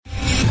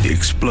The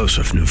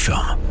explosive new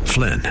film,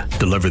 Flynn,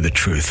 deliver the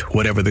truth,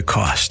 whatever the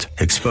cost,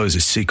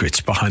 exposes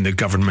secrets behind the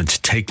government's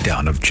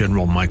takedown of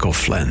General Michael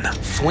Flynn.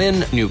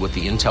 Flynn knew what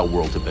the intel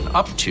world had been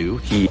up to.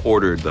 He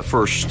ordered the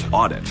first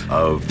audit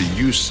of the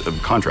use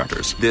of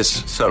contractors.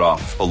 This set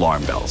off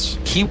alarm bells.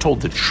 He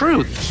told the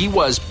truth. He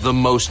was the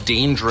most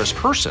dangerous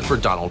person for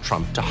Donald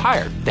Trump to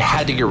hire. They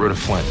had to get rid of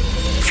Flynn.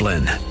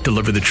 Flynn,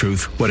 deliver the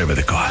truth, whatever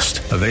the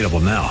cost. Available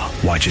now.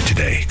 Watch it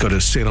today. Go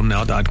to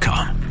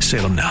salemnow.com.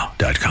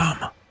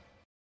 salemnow.com.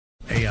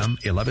 AM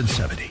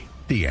 1170,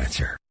 The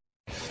Answer.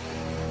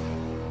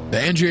 The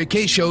Andrea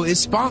Kaye Show is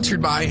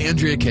sponsored by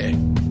Andrea Kaye.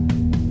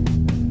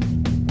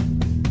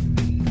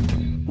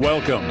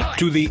 Welcome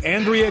to the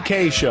Andrea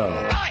Kaye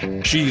Show.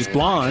 She's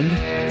blonde,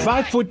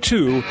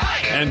 5'2",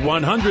 and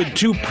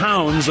 102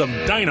 pounds of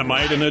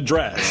dynamite in a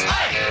dress.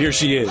 Here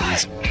she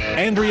is,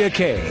 Andrea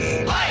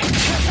Kaye.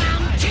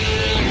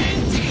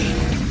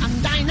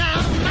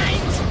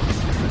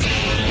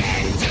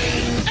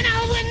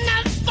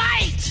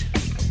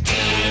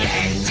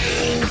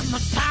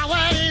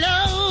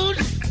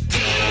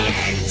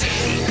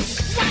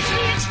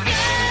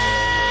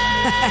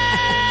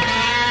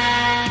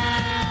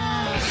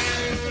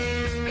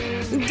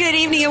 Good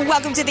evening and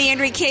welcome to the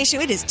Andrea Kaye Show.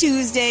 It is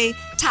Tuesday,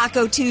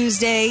 Taco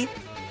Tuesday.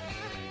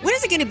 When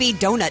is it going to be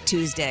Donut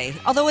Tuesday?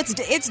 Although it's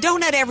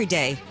donut every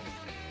day.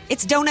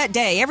 It's donut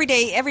day. Every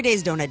day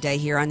is donut day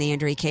here on the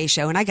Andrea Kaye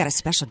Show, and I got a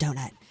special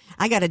donut.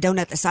 I got a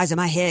donut the size of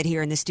my head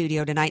here in the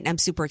studio tonight, and I'm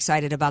super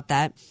excited about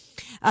that.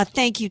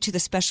 Thank you to the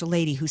special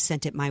lady who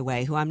sent it my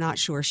way, who I'm not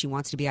sure she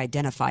wants to be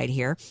identified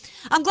here.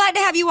 I'm glad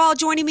to have you all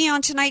joining me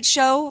on tonight's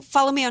show.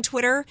 Follow me on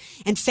Twitter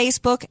and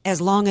Facebook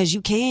as long as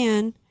you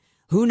can.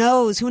 Who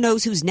knows? Who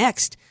knows who's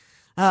next?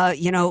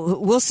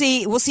 We'll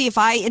see. We'll see if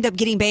I end up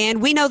getting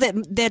banned. We know that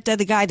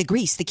the guy, the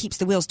grease that keeps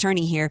the wheels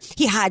turning here,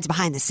 he hides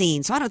behind the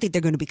scenes. So I don't think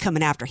they're going to be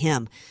coming after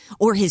him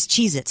or his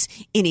Cheez-Its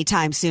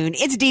anytime soon.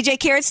 It's DJ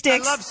Carrot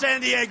Sticks. I love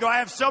San Diego. I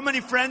have so many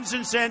friends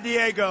in San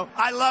Diego.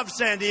 I love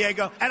San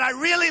Diego. And I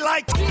really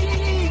like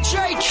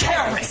DJ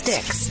Carrot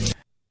Sticks.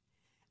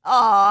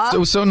 Aww. It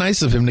was so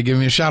nice of him to give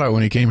me a shout out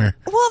when he came here.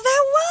 Well,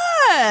 that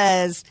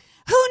was.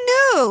 Who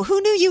knew? Who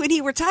knew you and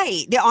he were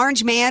tight? The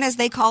orange man, as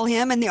they call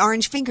him, and the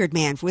orange-fingered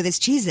man with his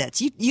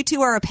Cheez-Its. You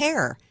two are a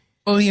pair.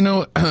 Well,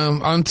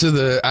 onto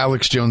the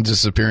Alex Jones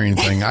disappearing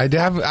thing. I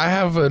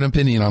have an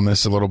opinion on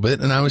this a little bit,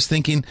 and I was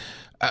thinking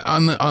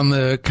on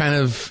the kind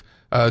of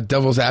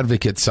devil's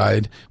advocate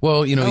side.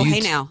 Well,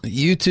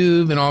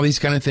 YouTube and all these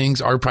kind of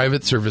things are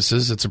private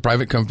services. It's a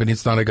private company.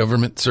 It's not a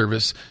government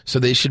service, so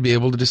they should be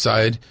able to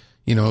decide,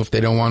 if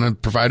they don't want to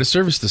provide a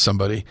service to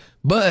somebody.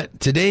 But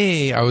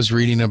today I was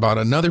reading about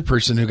another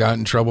person who got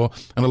in trouble,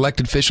 an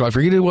elected official. I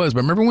forget who it was,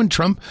 but remember when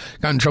Trump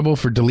got in trouble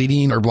for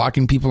deleting or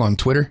blocking people on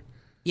Twitter?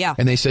 Yeah.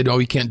 And they said, oh,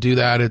 you can't do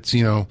that. It's,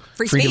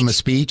 freedom of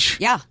speech.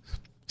 Yeah.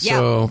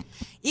 So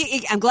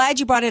I'm glad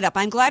you brought it up.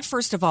 I'm glad,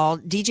 first of all,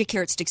 DJ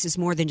Carrot Sticks is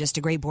more than just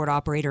a great board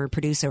operator and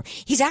producer.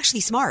 He's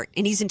actually smart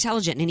and he's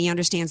intelligent and he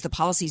understands the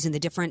policies and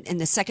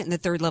the second and the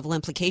third level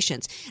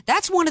implications.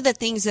 That's one of the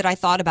things that I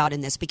thought about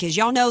in this, because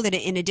y'all know that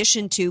in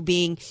addition to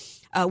being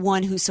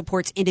one who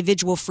supports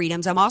individual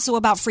freedoms, I'm also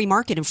about free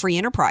market and free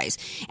enterprise.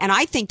 And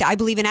I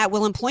believe in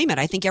at-will employment.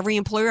 I think every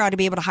employer ought to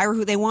be able to hire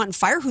who they want and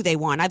fire who they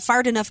want. I've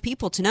fired enough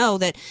people to know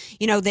that,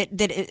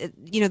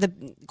 the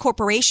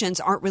corporations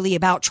aren't really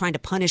about trying to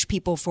punish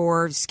people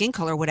for skin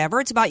color or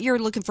whatever. It's about you're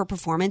looking for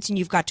performance and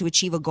you've got to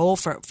achieve a goal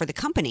for the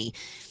company.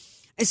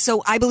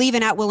 So I believe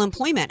in at-will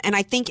employment. And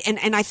I think,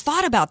 and I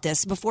thought about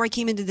this before I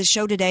came into the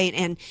show today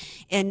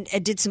and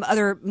did some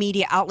other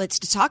media outlets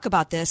to talk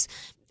about this.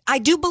 I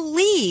do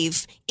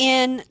believe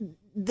in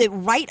the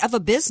right of a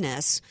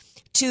business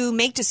to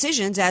make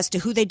decisions as to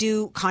who they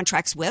do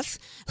contracts with,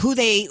 who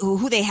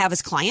they have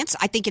as clients.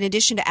 I think in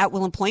addition to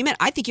at-will employment,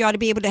 I think you ought to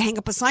be able to hang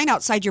up a sign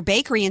outside your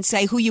bakery and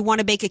say who you want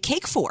to bake a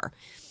cake for.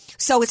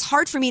 So it's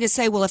hard for me to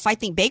say, well, if I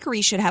think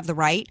bakeries should have the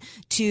right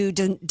to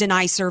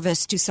deny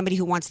service to somebody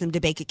who wants them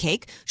to bake a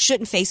cake,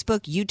 shouldn't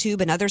Facebook,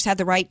 YouTube, and others have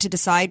the right to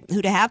decide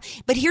who to have?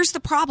 But here's the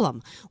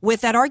problem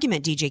with that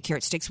argument, DJ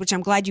Carrot Sticks, which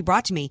I'm glad you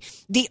brought to me.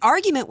 The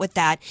argument with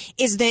that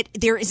is that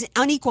there is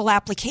unequal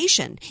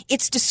application.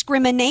 It's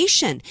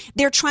discrimination.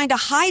 They're trying to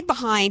hide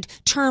behind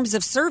terms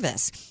of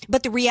service.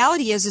 But the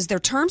reality is their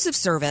terms of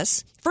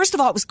service. First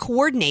of all, it was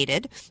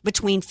coordinated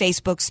between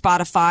Facebook,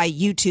 Spotify,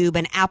 YouTube,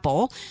 and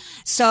Apple.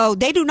 So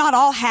they do not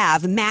all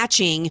have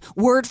matching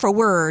word for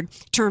word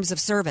terms of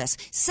service.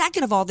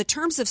 Second of all, the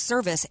terms of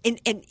service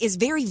is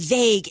very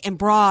vague and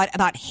broad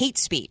about hate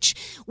speech.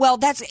 Well,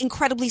 that's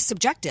incredibly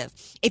subjective.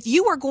 If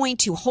you are going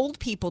to hold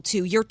people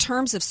to your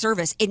terms of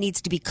service, it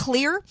needs to be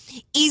clear,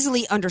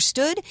 easily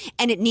understood,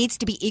 and it needs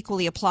to be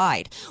equally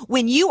applied.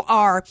 When you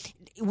are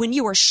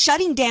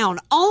shutting down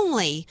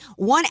only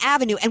one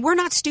avenue, and we're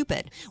not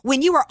stupid,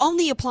 when you are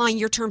only applying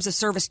your terms of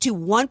service to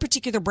one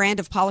particular brand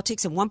of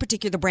politics and one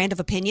particular brand of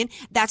opinion,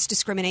 that's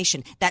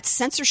discrimination. That's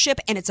censorship,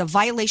 and it's a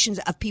violation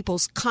of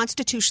people's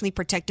constitutionally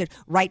protected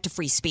right to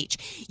free speech.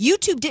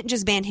 YouTube didn't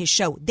just ban his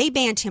show. They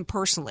banned him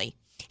personally.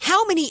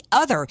 How many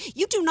other?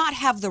 You do not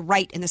have the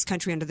right in this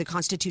country under the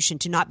Constitution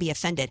to not be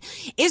offended.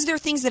 Is there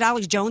things that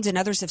Alex Jones and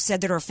others have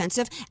said that are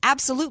offensive?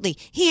 Absolutely.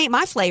 He ain't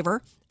my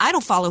flavor. I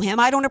don't follow him.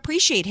 I don't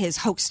appreciate his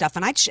hoax stuff,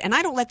 and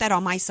I don't let that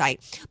on my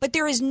site. But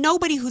there is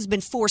nobody who's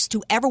been forced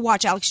to ever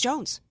watch Alex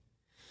Jones.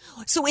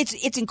 So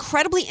it's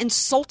incredibly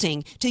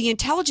insulting to the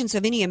intelligence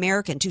of any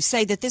American to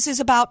say that this is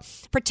about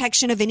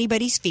protection of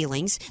anybody's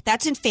feelings.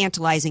 That's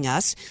infantilizing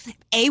us.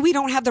 A, we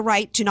don't have the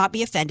right to not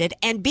be offended.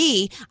 And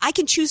B, I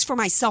can choose for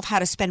myself how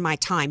to spend my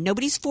time.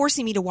 Nobody's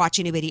forcing me to watch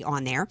anybody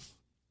on there.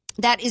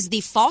 That is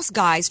the false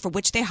guise for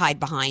which they hide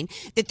behind,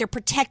 that they're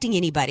protecting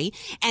anybody.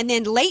 And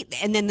then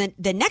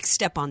the next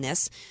step on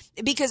this,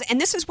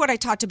 and this is what I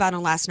talked about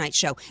on last night's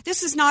show.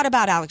 This is not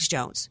about Alex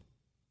Jones.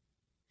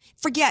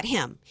 Forget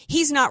him.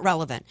 He's not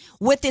relevant.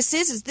 What this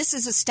is this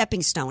is a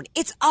stepping stone.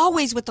 It's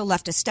always with the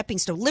left, a stepping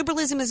stone.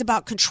 Liberalism is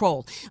about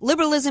control.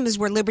 Liberalism is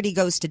where liberty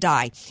goes to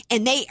die.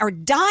 And they are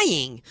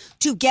dying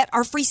to get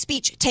our free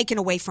speech taken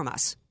away from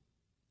us.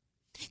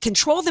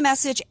 Control the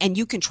message and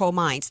you control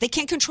minds. They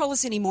can't control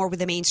us anymore with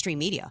the mainstream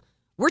media.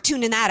 We're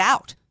tuning that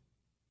out.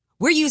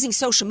 We're using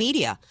social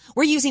media.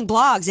 We're using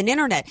blogs and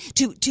internet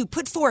to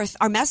put forth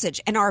our message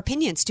and our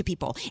opinions to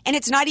people. And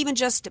it's not even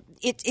just,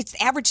 it's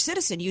the average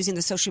citizen using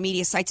the social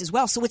media sites as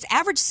well. So it's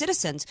average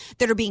citizens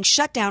that are being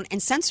shut down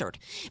and censored.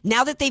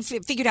 Now that they've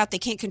figured out they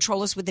can't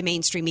control us with the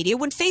mainstream media,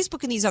 when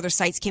Facebook and these other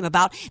sites came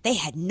about, they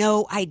had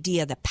no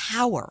idea the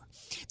power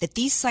that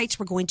these sites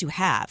were going to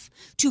have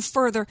to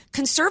further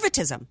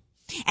conservatism.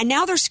 And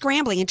now they're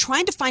scrambling and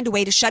trying to find a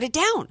way to shut it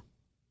down.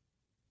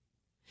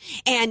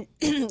 And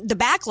the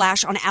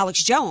backlash on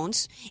Alex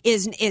Jones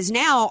is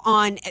now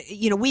on,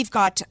 we've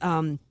got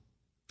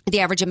the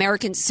average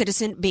American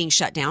citizen being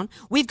shut down.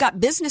 We've got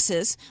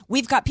businesses.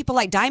 We've got people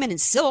like Diamond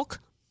and Silk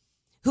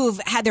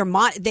who've had their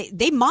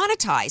they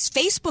monetize.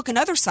 Facebook and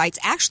other sites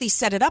actually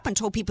set it up and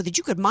told people that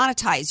you could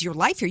monetize your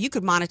life here. You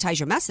could monetize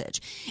your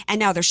message. And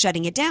now they're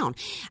shutting it down.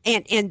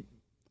 And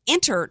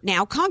enter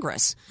now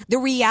Congress. The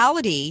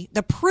reality,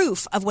 the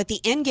proof of what the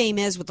end game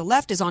is with the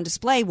left is on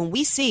display when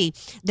we see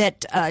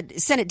that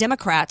Senate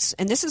Democrats,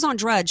 and this is on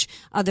Drudge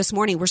this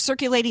morning, we're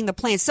circulating the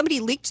plans. Somebody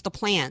leaked the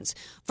plans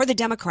for the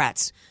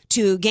Democrats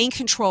to gain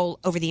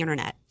control over the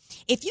internet.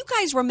 If you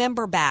guys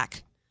remember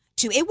back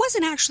to, it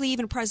wasn't actually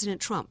even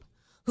President Trump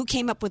who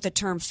came up with the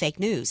term fake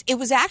news. It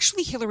was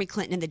actually Hillary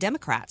Clinton and the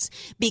Democrats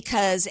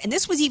because, and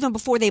this was even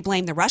before they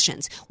blamed the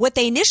Russians, what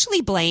they initially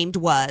blamed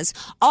was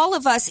all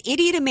of us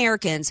idiot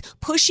Americans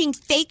pushing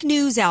fake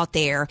news out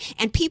there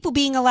and people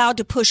being allowed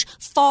to push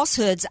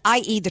falsehoods,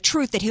 i.e. the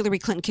truth that Hillary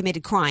Clinton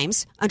committed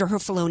crimes under her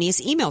felonious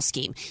email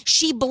scheme.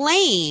 She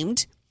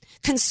blamed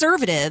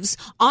conservatives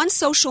on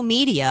social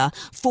media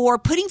for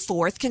putting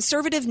forth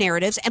conservative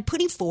narratives and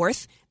putting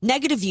forth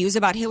negative views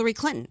about Hillary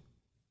Clinton.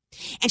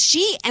 And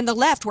she and the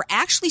left were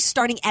actually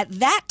starting at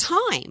that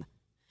time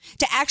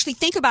to actually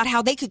think about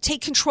how they could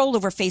take control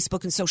over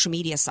Facebook and social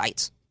media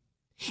sites.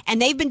 And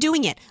they've been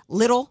doing it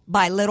little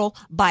by little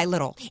by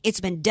little.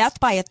 It's been death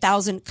by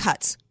 1,000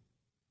 cuts.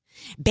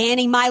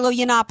 Banning Milo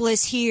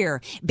Yiannopoulos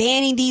here,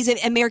 banning these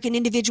American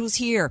individuals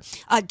here,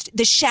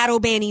 the shadow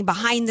banning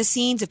behind the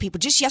scenes of people.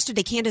 Just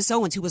yesterday, Candace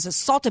Owens, who was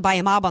assaulted by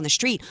a mob on the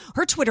street,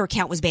 her Twitter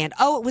account was banned.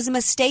 Oh, it was a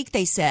mistake,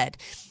 they said.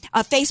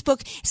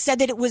 Facebook said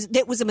that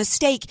it was a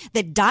mistake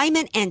that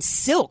Diamond and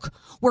Silk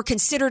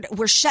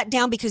were shut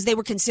down because they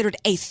were considered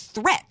a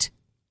threat.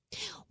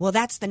 Well,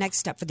 that's the next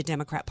step for the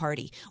Democrat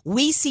Party.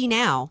 We see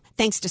now,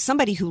 thanks to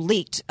somebody who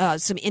leaked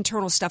some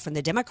internal stuff from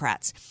the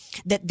Democrats,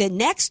 that the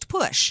next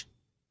push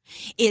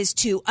is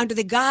to, under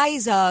the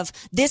guise of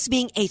this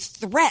being a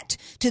threat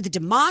to the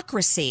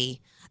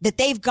democracy, that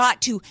they've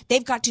got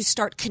to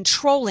start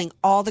controlling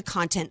all the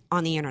content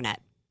on the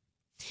internet.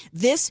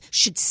 This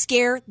should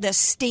scare the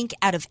stink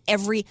out of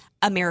every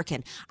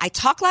American. I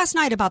talked last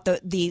night about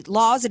the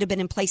laws that have been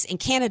in place in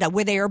Canada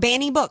where they are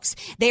banning books,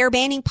 they are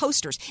banning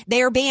posters,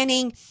 they are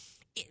banning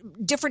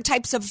different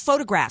types of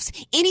photographs,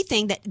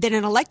 anything that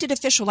an elected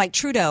official like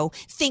Trudeau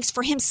thinks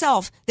for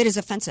himself that is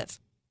offensive.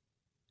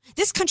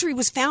 This country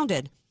was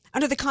founded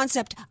under the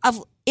concept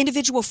of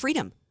individual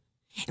freedom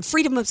and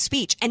freedom of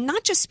speech, and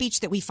not just speech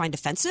that we find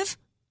offensive.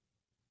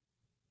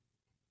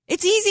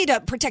 It's easy to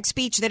protect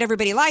speech that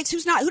everybody likes. Who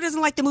doesn't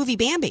like the movie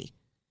Bambi?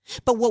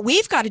 But what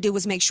we've got to do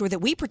is make sure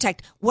that we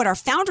protect what our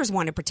founders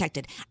wanted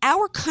protected.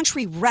 Our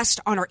country rests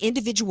on our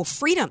individual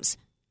freedoms.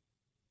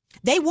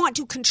 They want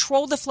to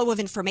control the flow of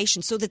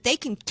information so that they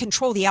can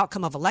control the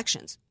outcome of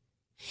elections.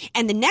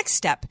 And the next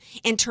step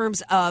in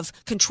terms of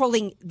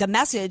controlling the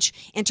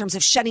message, in terms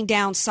of shutting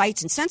down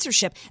sites and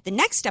censorship, the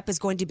next step is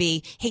going to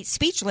be hate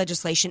speech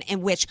legislation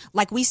in which,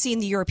 like we see in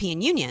the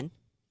European Union,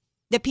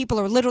 that people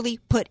are literally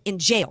put in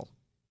jail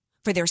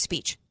for their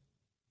speech.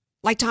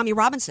 Like Tommy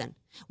Robinson.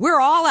 We're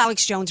all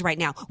Alex Jones right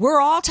now.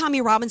 We're all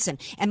Tommy Robinson.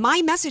 And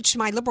my message to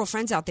my liberal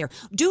friends out there,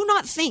 do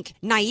not think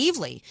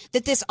naively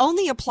that this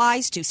only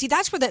applies to, see,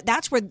 that's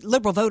where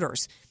liberal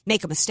voters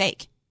make a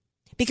mistake.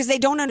 because they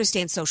don't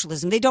understand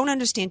socialism. They don't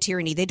understand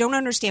tyranny. They don't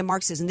understand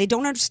Marxism. They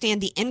don't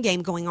understand the end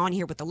game going on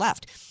here with the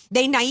left.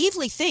 They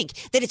naively think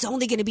that it's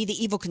only going to be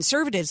the evil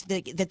conservatives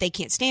that they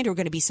can't stand who are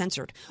going to be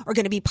censored or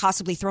going to be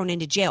possibly thrown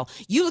into jail.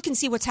 You look and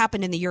see what's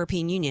happened in the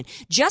European Union.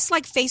 Just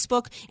like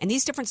Facebook and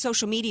these different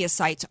social media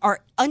sites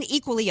are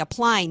unequally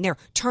applying their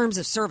terms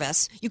of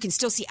service, you can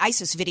still see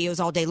ISIS videos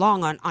all day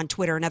long on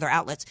Twitter and other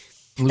outlets.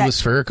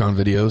 Louis Farrakhan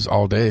videos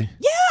all day.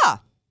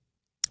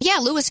 Yeah,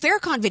 Louis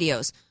Farrakhan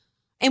videos,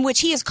 in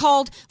which he has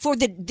called for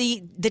the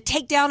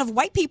takedown of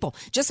white people,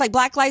 just like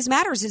Black Lives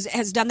Matter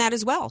has done that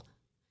as well.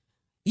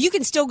 You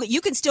can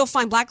still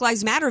find Black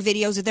Lives Matter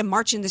videos of them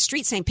marching the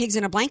street saying pigs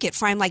in a blanket,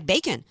 frying like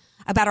bacon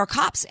about our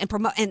cops and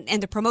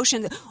the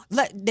promotion.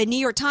 The New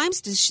York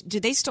Times, do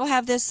they still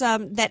have this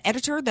that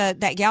editor,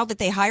 that gal that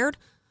they hired,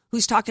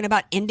 who's talking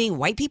about ending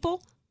white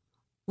people?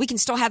 We can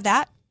still have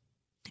that,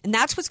 and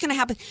that's what's going to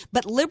happen.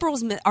 But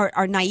liberals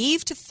are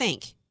naive to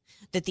think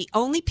that the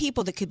only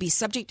people that could be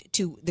subject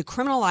to the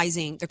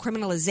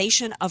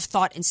criminalization of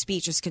thought and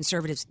speech is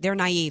conservatives. They're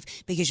naive,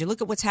 because you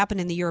look at what's happened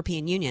in the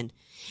European Union,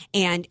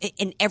 and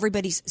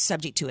everybody's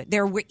subject to it.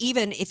 There were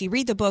even, if you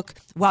read the book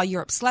While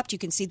Europe Slept, you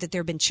can see that there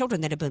have been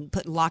children that have been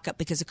put in lockup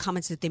because of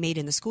comments that they made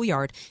in the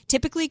schoolyard,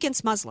 typically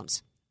against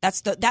Muslims. That's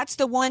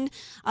the one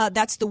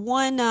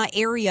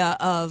area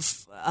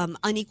of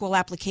unequal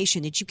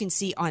application that you can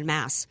see en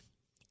masse.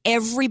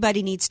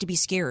 Everybody needs to be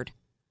scared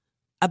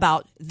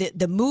about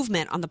the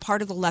movement on the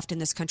part of the left in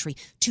this country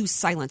to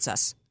silence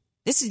us.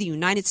 This is the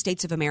United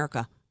States of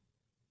America,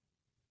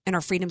 and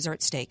our freedoms are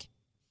at stake.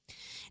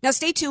 Now,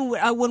 stay tuned.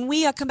 When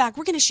we come back,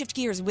 we're going to shift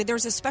gears.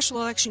 There's a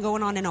special election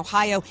going on in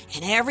Ohio,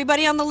 and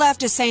everybody on the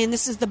left is saying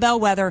this is the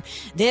bellwether.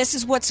 This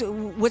is what's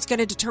going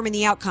to determine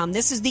the outcome.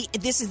 This is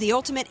the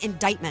ultimate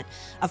indictment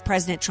of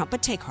President Trump.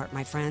 But take heart,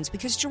 my friends,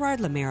 because Gerard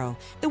Lamero,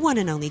 the one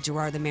and only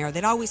Gerard Lamero,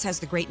 that always has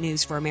the great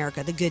news for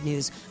America, the good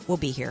news, will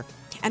be here.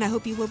 And I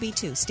hope you will be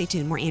too. Stay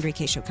tuned. More Andrea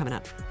Kaye Show coming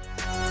up.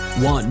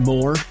 Want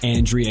more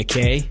Andrea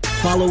Kaye?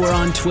 Follow her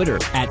on Twitter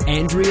at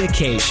Andrea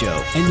Kaye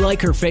Show and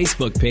like her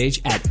Facebook page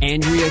at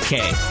Andrea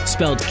Kaye,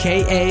 spelled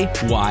Kaye.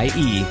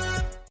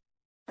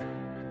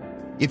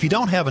 If you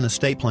don't have an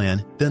estate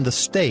plan, then the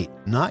state,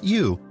 not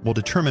you, will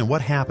determine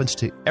what happens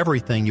to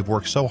everything you've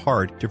worked so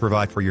hard to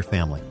provide for your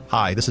family.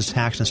 Hi, this is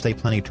tax and estate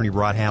planning attorney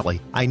Rod Hatley.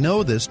 I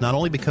know this not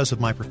only because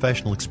of my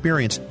professional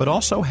experience, but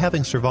also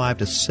having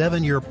survived a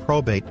 7-year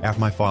probate after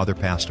my father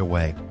passed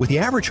away. With the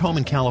average home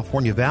in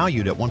California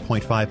valued at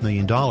 $1.5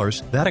 million,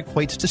 that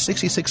equates to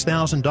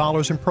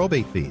 $66,000 in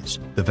probate fees.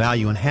 The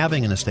value in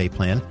having an estate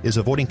plan is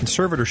avoiding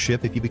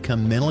conservatorship if you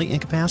become mentally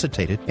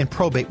incapacitated and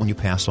probate when you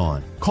pass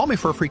on. Call me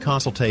for a free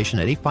consultation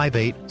at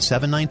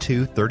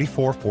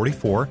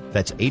 858-792-3444.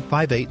 That's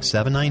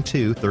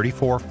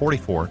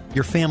 858-792-3444.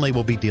 Your family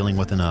will be dealing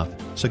with enough.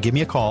 So give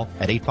me a call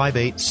at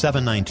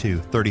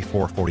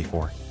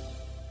 858-792-3444.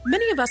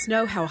 Many of us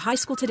know how high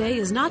school today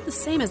is not the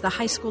same as the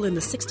high school in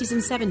the 60s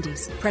and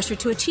 70s. Pressure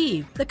to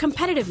achieve, the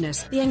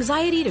competitiveness, the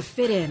anxiety to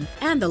fit in,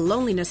 and the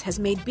loneliness has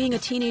made being a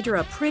teenager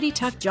a pretty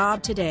tough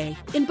job today.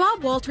 In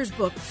Bob Walter's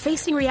book,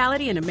 Facing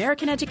Reality in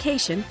American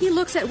Education, he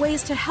looks at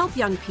ways to help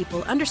young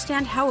people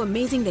understand how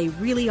amazing they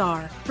really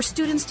are, for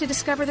students to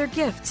discover their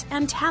gifts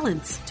and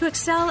talents, to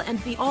excel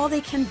and be all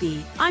they can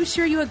be. I'm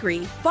sure you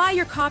agree. Buy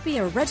your copy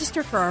or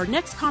register for our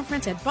next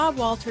conference at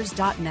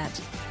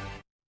bobwalters.net.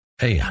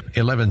 AM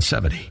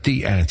 1170,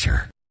 The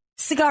Answer.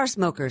 Cigar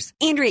smokers,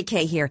 Andrea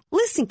Kaye here.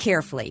 Listen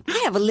carefully.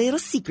 I have a little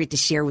secret to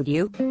share with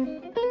you.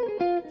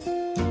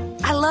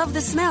 I love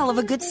the smell of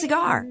a good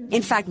cigar.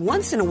 In fact,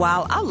 once in a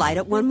while, I'll light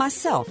up one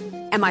myself.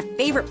 And my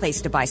favorite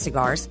place to buy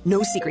cigars,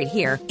 no secret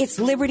here, it's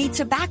Liberty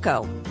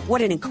Tobacco.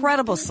 What an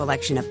incredible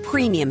selection of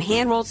premium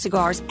hand-rolled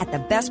cigars at the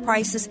best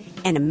prices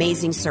and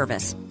amazing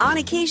service. On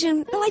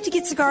occasion, I like to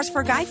get cigars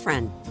for a guy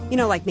friend. You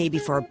know, like maybe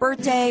for a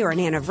birthday or an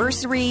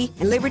anniversary.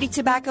 And Liberty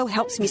Tobacco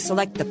helps me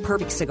select the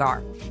perfect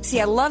cigar.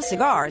 See, I love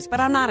cigars, but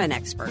I'm not an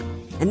expert.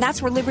 And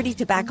that's where Liberty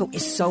Tobacco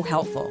is so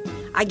helpful.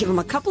 I give them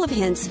a couple of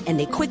hints, and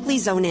they quickly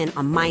zone in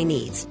on my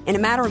needs. In a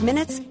matter of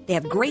minutes, they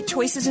have great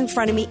choices in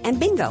front of me, and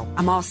bingo,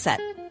 I'm all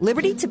set.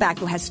 Liberty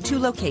Tobacco has 2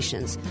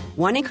 locations,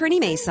 one in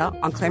Kearny Mesa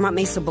on Claremont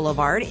Mesa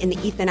Boulevard in the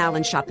Ethan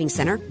Allen Shopping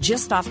Center,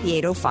 just off the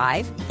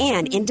 805,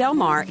 and in Del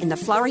Mar in the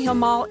Flower Hill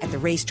Mall at the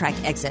racetrack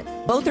exit.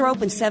 Both are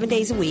open 7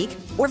 days a week,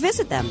 or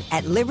visit them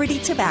at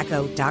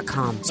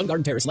libertytobacco.com. Sun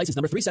Garden Terrace, license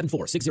number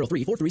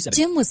 374-603-437.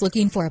 Jim was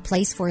looking for a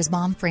place for his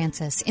mom,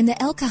 Frances, in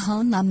the El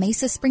Cajon, La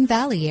Mesa, Spring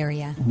Valley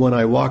area. When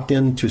I walked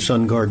into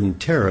Sun Garden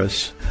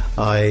Terrace,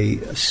 I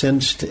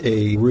sensed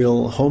a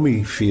real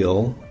homey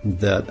feel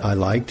that I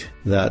liked.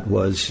 That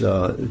was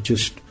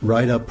just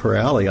right up her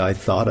alley, I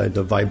thought.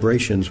 The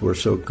vibrations were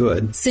so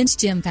good. Since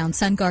Jim found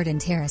Sun Garden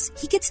Terrace,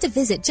 he gets to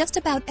visit just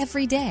about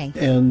every day.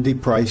 And the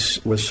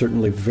price was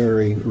certainly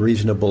very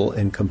reasonable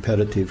and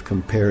competitive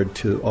compared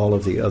to all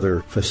of the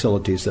other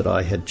facilities that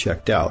I had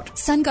checked out.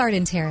 Sun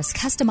Garden Terrace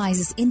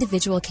customizes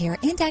individual care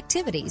and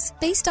activities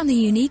based on the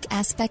unique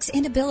aspects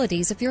and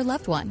abilities of your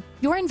loved one.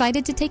 You're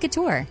invited to take a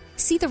tour,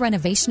 see the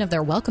renovation of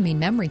their welcoming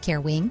memory care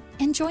wing,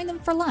 and join them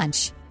for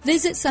lunch.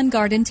 Visit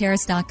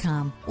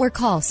sungardenterrace.com or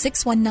call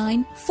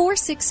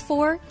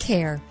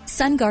 619-464-CARE.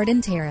 Sun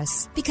Garden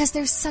Terrace, because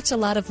there's such a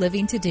lot of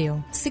living to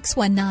do.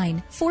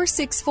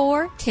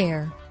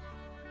 619-464-CARE.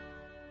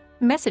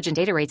 Message and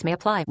data rates may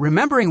apply.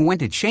 Remembering when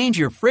to change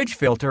your fridge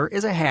filter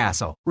is a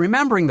hassle.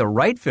 Remembering the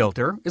right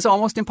filter is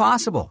almost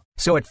impossible.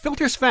 So at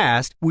Filters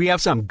Fast, we have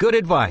some good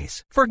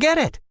advice. Forget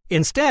it.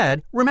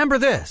 Instead, remember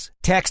this.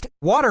 Text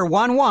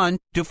WATER11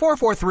 to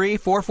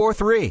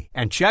 443-443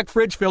 and check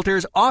fridge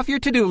filters off your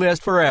to-do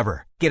list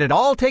forever. Get it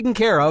all taken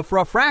care of for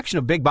a fraction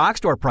of big box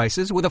store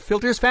prices with a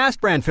Filters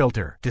Fast brand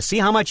filter. To see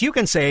how much you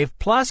can save,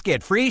 plus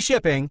get free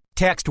shipping,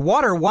 text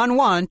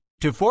WATER11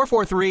 to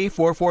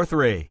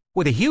 443-443.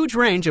 With a huge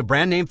range of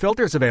brand name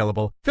filters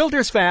available,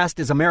 Filters Fast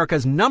is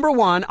America's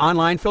 #1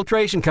 online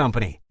filtration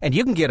company. And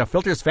you can get a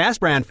Filters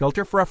Fast brand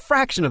filter for a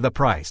fraction of the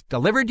price,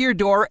 delivered to your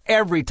door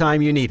every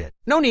time you need it.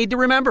 No need to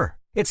remember.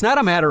 It's not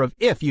a matter of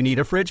if you need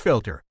a fridge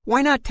filter.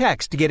 Why not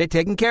text to get it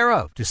taken care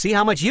of? To see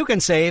how much you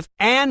can save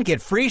and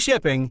get free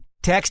shipping,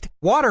 text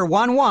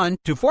WATER11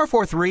 to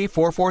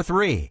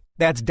 443-443.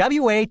 That's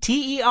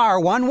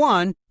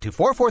WATER11 to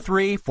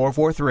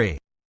 443-443.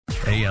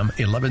 AM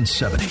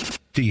 1170,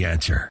 The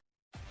Answer.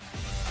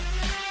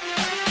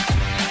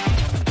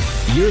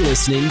 You're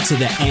listening to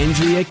The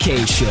Andrea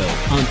Kaye Show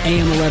on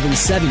AM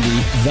 1170,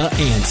 The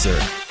Answer.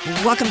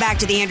 Welcome back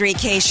to The Andrea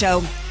Kaye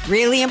Show.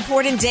 Really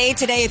important day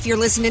today if you're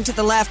listening to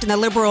the left and the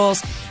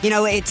liberals. You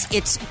know,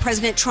 it's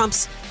President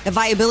Trump's, the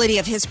viability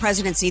of his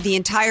presidency. The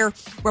entire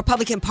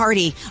Republican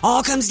Party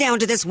all comes down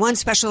to this one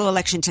special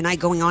election tonight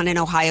going on in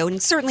Ohio. And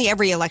certainly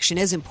every election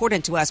is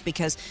important to us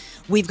because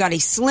we've got a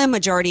slim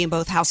majority in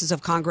both houses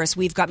of Congress.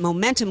 We've got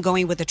momentum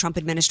going with the Trump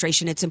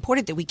administration. It's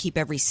important that we keep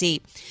every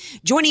seat.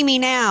 Joining me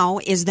now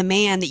is the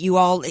man that you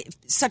all,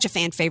 such a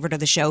fan favorite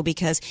of the show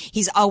because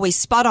he's always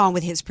spot on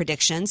with his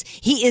predictions.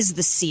 He is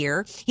the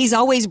seer. He's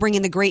always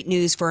bringing the great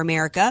news for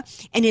America.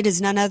 And it is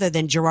none other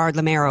than Gerard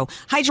Lameiro.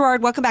 Hi,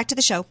 Gerard. Welcome back to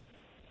the show.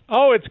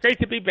 Oh, it's great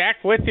to be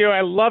back with you.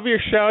 I love your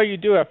show. You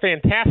do a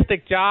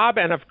fantastic job.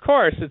 And, of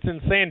course, it's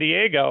in San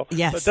Diego.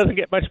 Yes. So it doesn't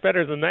get much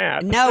better than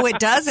that. No, it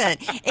doesn't.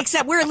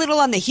 Except we're a little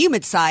on the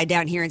humid side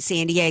down here in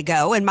San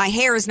Diego. And my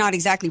hair is not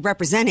exactly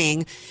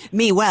representing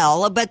me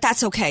well. But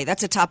that's okay.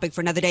 That's a topic for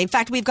another day. In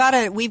fact, we've got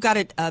a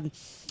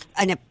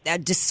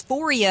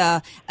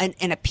dysphoria,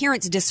 an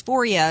appearance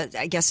dysphoria,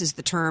 I guess is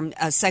the term,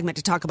 segment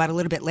to talk about a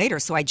little bit later.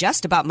 So I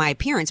jest about my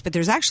appearance, but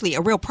there's actually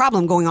a real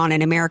problem going on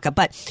in America.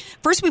 But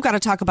first, we've got to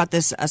talk about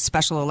this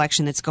special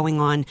election that's going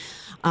on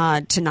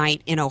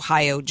tonight in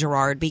Ohio,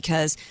 Gerard,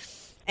 because,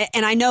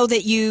 and I know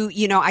that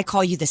you know, I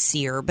call you the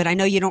seer, but I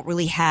know you don't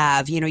really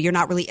have, you know, you're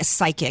not really a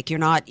psychic. You're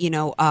not, you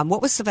know,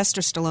 what was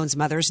Sylvester Stallone's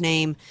mother's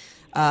name?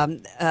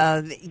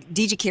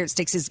 DJ Carrot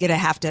Sticks is going to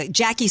have to,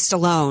 Jackie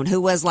Stallone,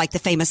 who was like the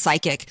famous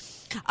psychic.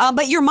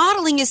 But your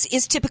modeling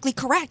is typically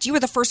correct. You were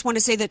the first one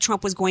to say that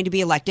Trump was going to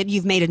be elected.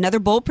 You've made another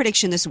bold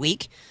prediction this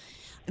week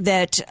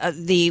that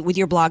with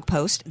your blog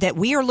post that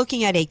we are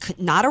looking at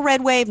not a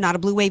red wave, not a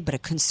blue wave, but a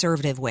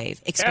conservative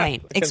wave.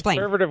 Explain. Yes,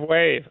 conservative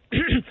wave.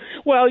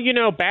 Well, you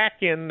know, back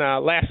in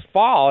last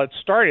fall,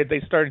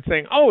 they started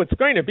saying, oh, it's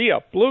going to be a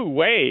blue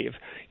wave.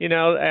 You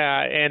know,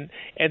 and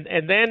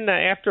then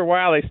after a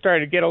while they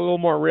started to get a little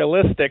more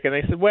realistic, and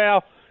they said,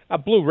 well, a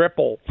blue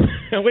ripple,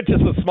 which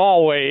is a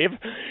small wave,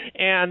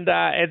 and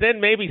then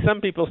maybe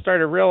some people started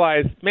to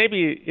realize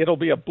maybe it'll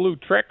be a blue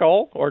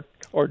trickle or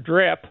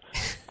drip.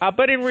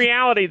 But in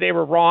reality, they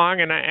were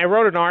wrong, and I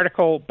wrote an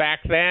article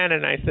back then,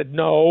 and I said,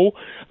 no,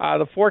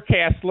 the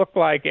forecasts look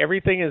like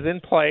everything is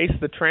in place.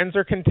 The trends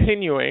are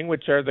continuing,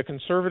 which are the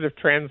conservative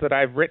trends that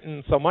I've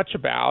written so much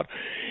about,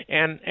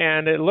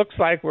 and it looks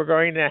like we're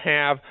going to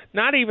have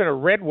not even a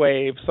red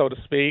wave, so to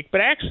speak,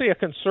 but actually a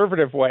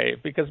conservative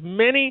wave, because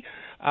many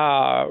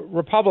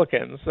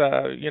Republicans,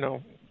 you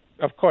know,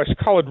 of course,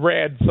 colored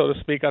red, so to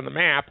speak, on the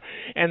map,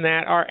 and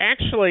that are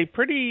actually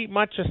pretty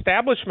much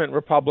establishment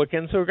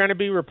Republicans who are going to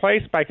be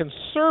replaced by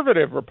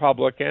conservative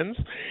Republicans.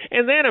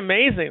 And then,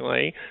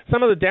 amazingly,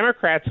 some of the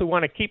Democrats who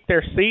want to keep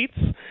their seats,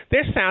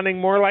 they're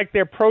sounding more like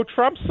they're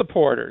pro-Trump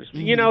supporters.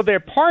 Mm-hmm. You know, their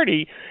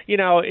party, you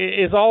know,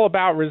 is all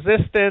about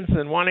resistance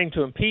and wanting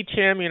to impeach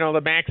him, you know,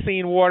 the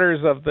Maxine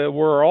Waters of the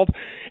world,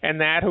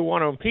 and that who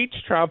want to impeach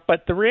Trump.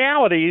 But the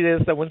reality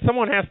is that when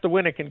someone has to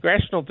win a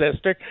congressional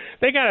district,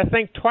 they got to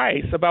think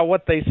twice about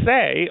what they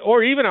say,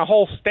 or even a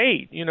whole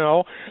state. You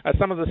know,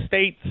 some of the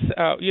states,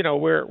 you know,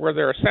 where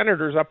there are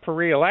senators up for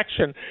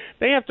re-election,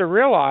 they have to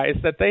realize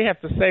that they have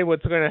to say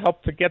what's going to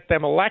help to get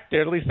them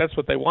elected. At least that's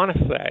what they want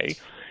to say.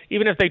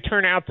 Even if they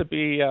turn out to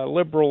be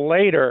liberal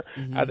later,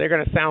 they're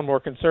going to sound more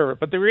conservative.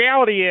 But the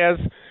reality is,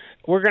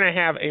 we're going to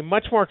have a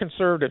much more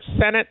conservative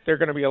Senate. There are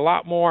going to be a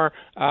lot more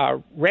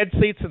red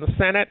seats in the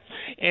Senate.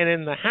 And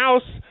in the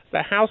House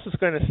is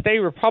going to stay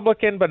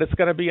Republican, but it's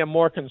going to be a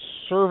more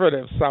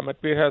conservative summit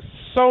because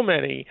so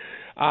many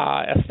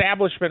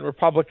establishment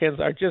Republicans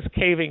are just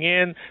caving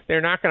in.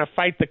 They're not going to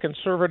fight the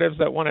conservatives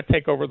that want to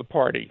take over the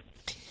party.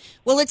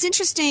 Well, it's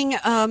interesting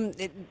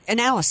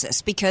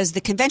analysis, because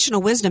the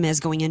conventional wisdom is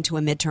going into a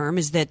midterm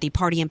is that the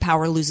party in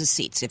power loses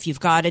seats. If you've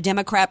got a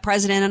Democrat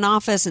president in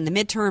office in the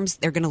midterms,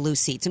 they're going to lose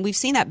seats. And we've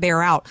seen that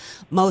bear out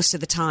most of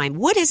the time.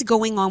 What is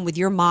going on with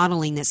your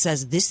modeling that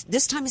says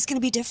this time is going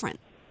to be different?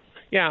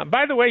 Yeah,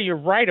 by the way, you're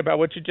right about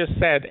what you just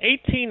said.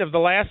 18 of the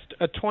last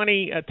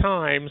 20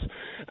 times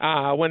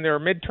when there were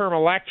midterm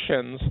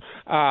elections,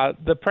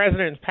 the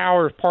president's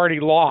power party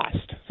lost.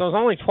 So it was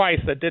only twice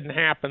that didn't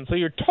happen. So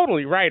you're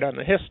totally right on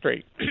the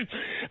history.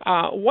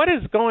 What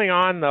is going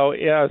on, though,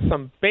 is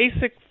some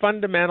basic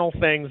fundamental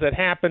things that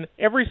happen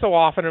every so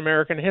often in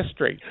American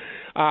history.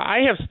 I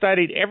have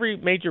studied every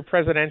major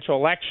presidential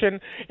election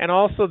and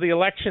also the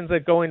elections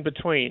that go in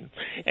between.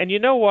 And you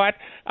know what?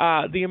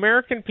 The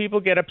American people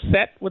get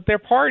upset with their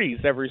parties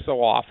every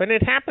so often.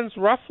 It happens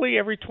roughly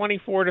every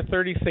 24 to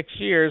 36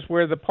 years,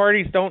 where the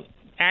parties don't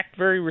act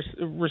very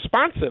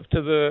responsive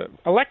to the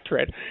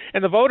electorate,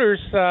 and the voters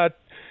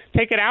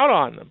take it out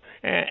on them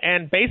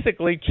and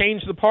basically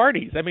change the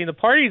parties. I mean, the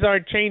parties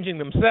aren't changing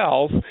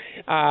themselves.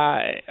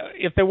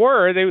 If they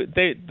were,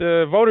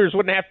 the voters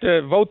wouldn't have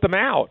to vote them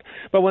out.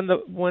 But when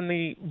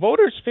the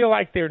voters feel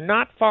like they're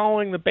not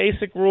following the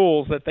basic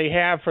rules that they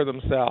have for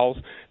themselves,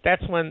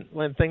 that's when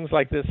things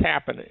like this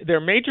happen. They're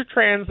major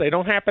trends. They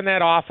don't happen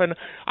that often.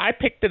 I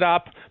picked it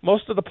up.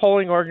 Most of the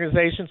polling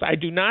organizations, I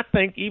do not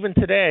think, even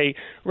today,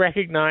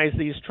 recognize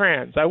these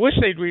trends. I wish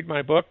they'd read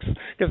my books,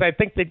 because I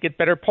think they'd get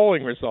better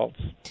polling results.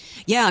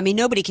 Yeah, I mean,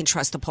 nobody can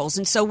trust the polls.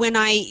 And so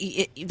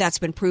that's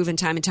been proven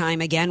time and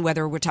time again,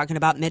 whether we're talking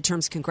about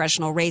midterms,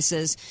 congressional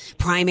races,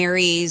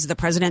 primaries, the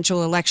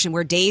presidential election,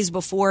 where days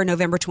before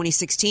November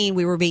 2016,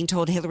 we were being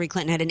told Hillary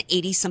Clinton had an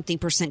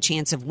 80-something%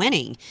 chance of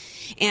winning.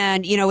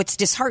 And, it's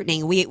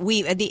disheartening.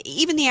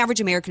 Even the average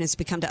American has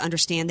become to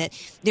understand that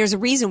there's a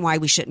reason why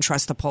we shouldn't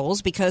trust the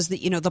polls, because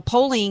the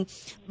polling,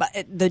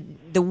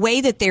 the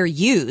way that they're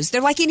used,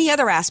 they're like any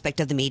other aspect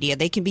of the media.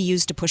 They can be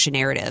used to push a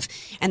narrative,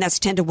 and that's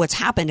tend to what's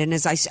happened.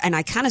 And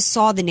I kind of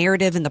saw the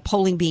narrative and the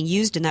polling being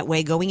used in that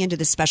way going into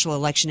the special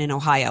election in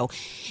Ohio.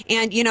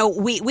 And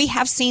we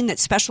have seen that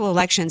special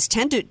elections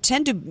tend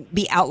to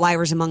be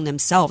outliers among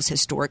themselves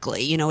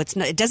historically.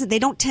 They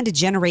don't tend to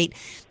generate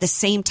the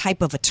same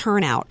type of a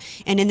turnout.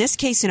 And in this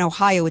case in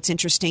Ohio, it's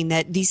interesting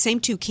that these same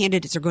two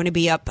candidates are going to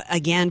be up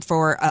again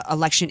for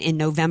election in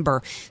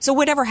November. So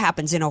whatever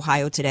happens in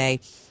Ohio today,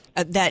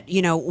 that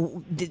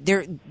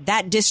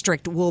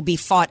district will be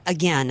fought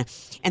again,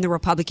 and the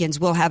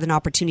Republicans will have an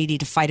opportunity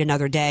to fight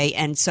another day.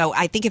 And so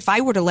I think if I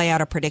were to lay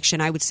out a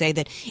prediction, I would say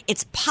that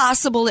it's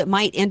possible it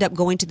might end up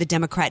going to the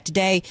Democrat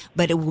today,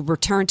 but it will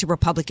return to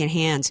Republican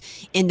hands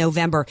in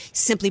November,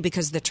 simply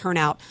because the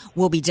turnout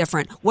will be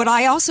different. What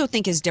I also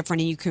think is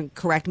different, and you can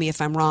correct me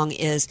if I'm wrong,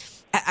 is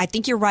I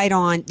think you're right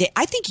on.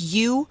 I think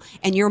you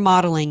and your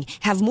modeling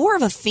have more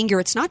of a finger.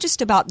 It's not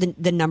just about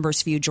the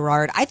numbers for you,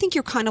 Gerard. I think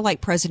you're kind of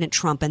like President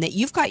Trump, and that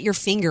you've got your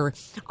finger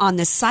on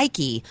the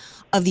psyche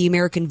of the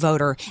American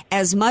voter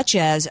as much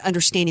as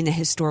understanding the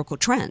historical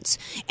trends.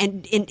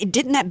 And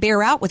didn't that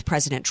bear out with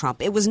President Trump?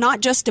 It was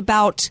not just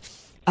about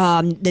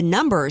the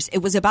numbers. It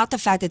was about the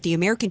fact that the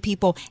American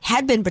people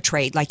had been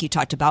betrayed, like you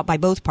talked about, by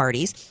both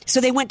parties. So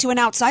they went to an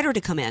outsider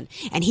to come in,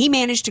 and he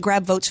managed to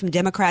grab votes from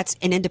Democrats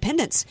and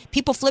independents.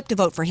 People flipped to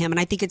vote for him, and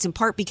I think it's in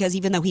part because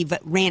even though he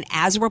ran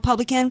as a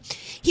Republican,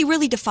 he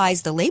really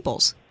defies the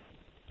labels.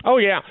 Oh,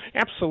 yeah,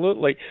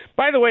 absolutely.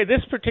 By the way,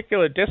 this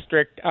particular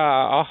district,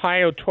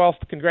 Ohio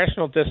 12th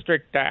Congressional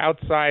District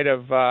outside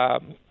of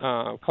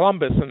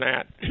Columbus and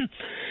that,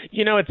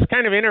 it's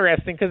kind of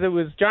interesting because it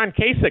was John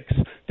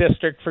Kasich's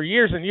district for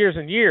years and years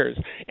and years,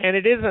 and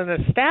it is an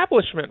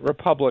establishment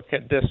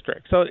Republican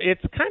district. So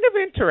it's kind of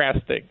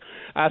interesting.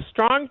 A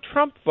strong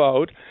Trump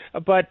vote,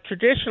 but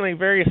traditionally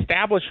very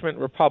establishment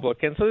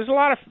Republican. So there's a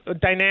lot of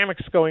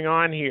dynamics going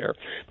on here.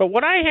 But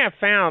what I have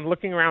found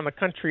looking around the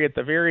country at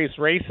the various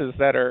races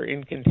that are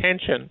in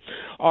contention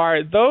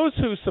are those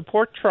who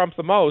support Trump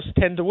the most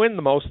tend to win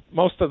the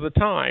most of the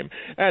time.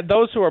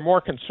 Those who are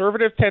more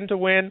conservative tend to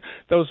win.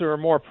 Those who are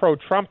more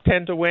pro-Trump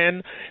tend to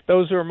win.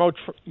 Those who are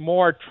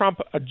more Trump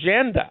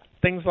agenda,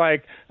 things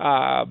like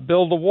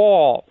build a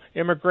wall,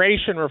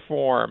 immigration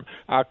reform,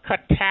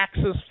 cut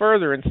taxes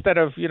further instead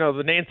of,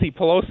 the Nancy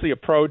Pelosi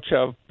approach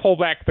of pull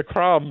back the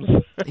crumbs,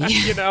 and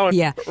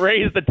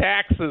raise the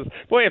taxes.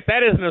 Boy, if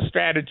that isn't a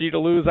strategy to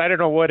lose, I don't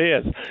know what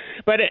is.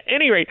 But at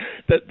any rate,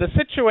 the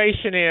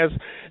situation is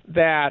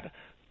that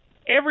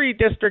every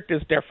district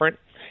is different.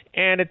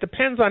 And it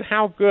depends on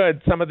how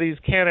good some of these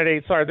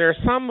candidates are. There are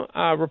some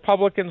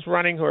Republicans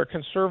running who are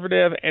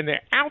conservative, and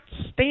they're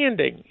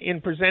outstanding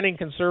in presenting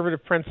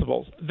conservative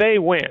principles. They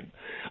win.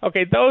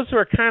 Okay, those who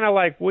are kind of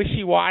like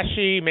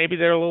wishy-washy, maybe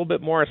they're a little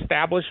bit more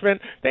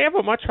establishment, they have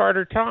a much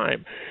harder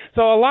time.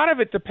 So a lot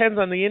of it depends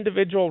on the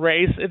individual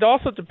race. It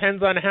also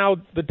depends on how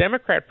the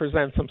Democrat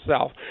presents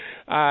himself.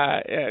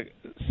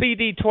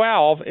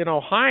 CD12 in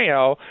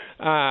Ohio,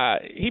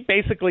 he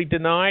basically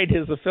denied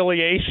his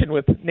affiliation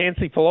with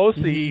Nancy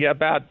Pelosi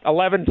about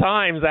 11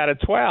 times out of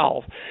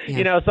 12.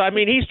 Yeah. So I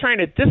mean, he's trying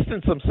to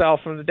distance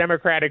himself from the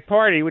Democratic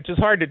Party, which is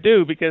hard to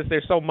do because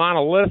they're so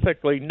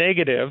monolithically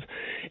negative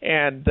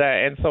and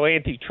so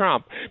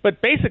anti-Trump.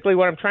 But basically,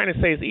 what I'm trying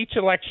to say is each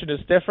election is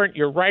different.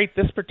 You're right.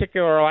 This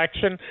particular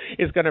election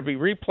is going to be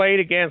replayed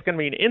again. It's going to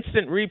be an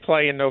instant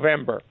replay in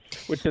November,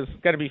 which is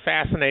going to be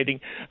fascinating.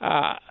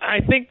 I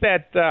think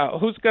that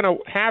who's going to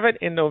have it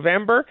in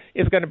November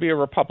is going to be a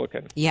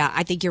Republican. Yeah,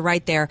 I think you're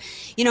right there.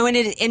 And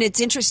it's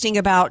interesting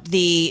about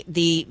the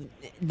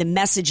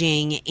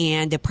messaging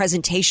and the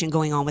presentation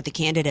going on with the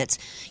candidates.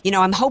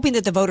 I'm hoping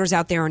that the voters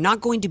out there are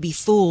not going to be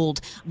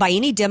fooled by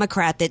any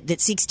Democrat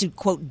that seeks to,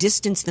 quote,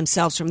 distance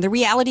themselves from the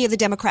reality of the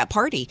Democrat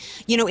Party.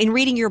 In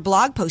reading your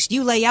blog post,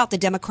 you lay out the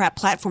Democrat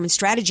platform and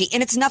strategy,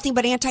 and it's nothing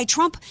but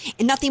anti-Trump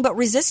and nothing but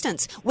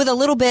resistance with a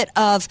little bit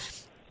of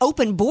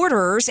open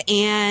borders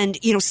and,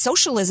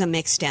 socialism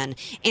mixed in.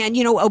 And,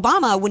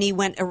 Obama, when he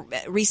went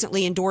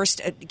recently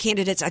endorsed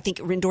candidates, I think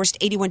endorsed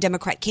 81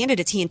 Democrat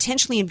candidates, he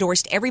intentionally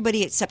endorsed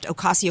everybody except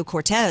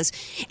Ocasio-Cortez.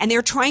 And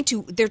they're trying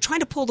to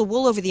pull the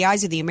wool over the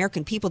eyes of the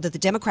American people that the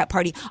Democrat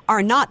Party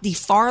are not the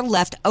far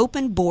left,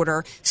 open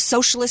border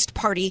socialist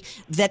party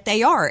that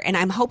they are. And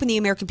I'm hoping the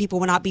American people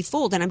will not be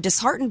fooled. And I'm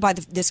disheartened by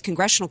this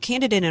congressional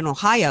candidate in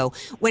Ohio,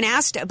 when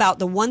asked about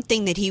the one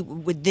thing that he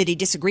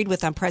disagreed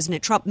with on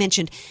President Trump,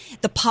 mentioned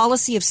the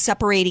policy of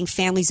separating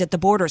families at the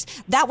borders.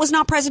 That was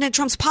not President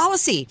Trump's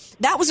policy.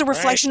 That was a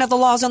reflection of the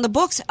laws on the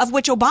books, of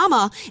which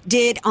Obama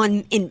did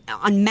en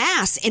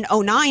masse in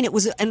 2009. It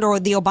was under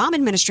the Obama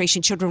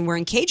administration, children were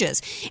in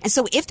cages. And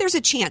so if there's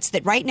a chance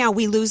that right now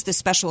we lose this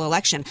special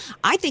election,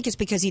 I think it's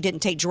because he didn't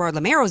take Gerard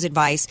Lamero's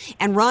advice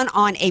and run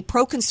on a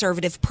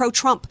pro-conservative,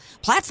 pro-Trump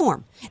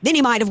platform. Then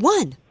he might have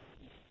won.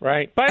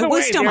 Right. By the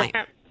way,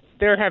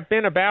 there have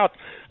been about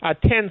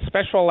 10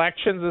 special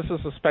elections. This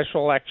is a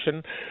special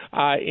election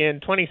in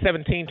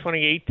 2017,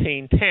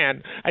 2018,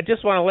 10. I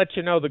just want to let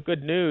you know the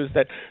good news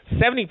that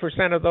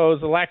 70% of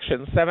those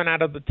elections, 7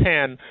 out of the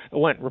 10,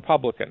 went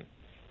Republican.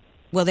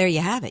 Well, there you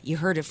have it. You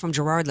heard it from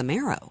Gerard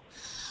Lamero.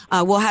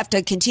 We'll have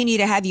to continue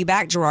to have you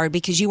back, Gerard,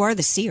 because you are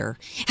the seer.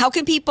 How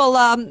can people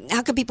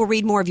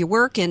read more of your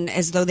work, and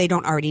as though they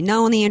don't already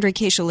know, on the Andrea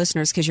Kaye Show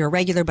listeners, because you're a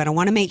regular, but I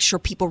want to make sure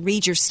people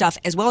read your stuff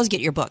as well as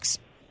get your books.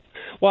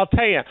 Well, I'll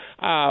tell you,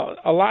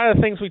 a lot of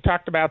the things we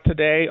talked about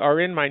today are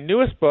in my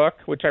newest book,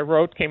 which I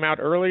wrote, came out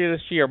earlier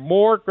this year,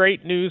 More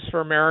Great News for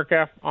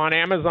America, on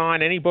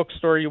Amazon, any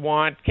bookstore you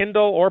want,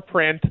 Kindle or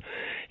print.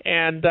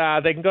 And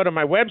they can go to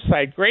my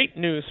website,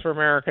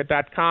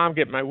 greatnewsforamerica.com,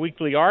 get my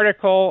weekly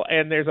article,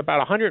 and there's about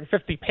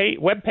 150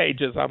 web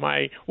pages on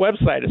my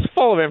website. It's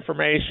full of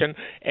information,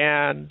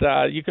 and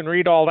you can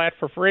read all that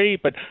for free.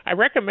 But I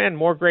recommend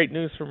More Great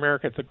News for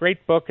America. It's a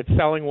great book. It's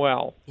selling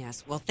well.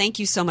 Yes. Well, thank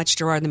you so much,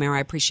 Gerard Lamero. I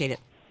appreciate it.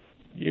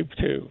 You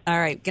too. All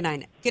right. Good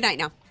night. Good night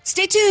now.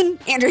 Stay tuned,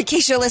 Andrea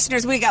Kaye Show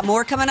listeners. We got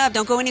more coming up.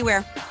 Don't go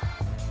anywhere.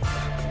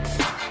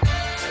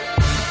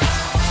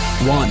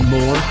 Want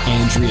more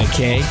Andrea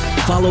Kaye?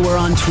 Follow her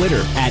on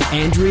Twitter at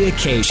Andrea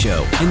Kaye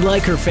Show and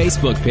like her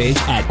Facebook page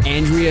at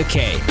Andrea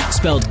Kaye,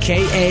 spelled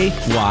Kaye.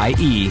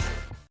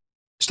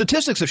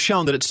 Statistics have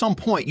shown that at some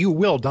point you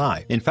will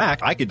die. In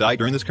fact, I could die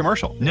during this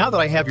commercial. Now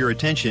that I have your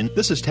attention,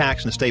 this is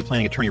tax and estate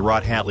planning attorney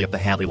Rod Hadley of the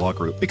Hadley Law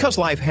Group. Because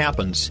life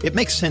happens, it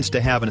makes sense to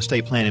have an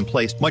estate plan in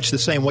place, much the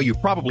same way you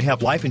probably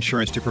have life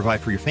insurance to provide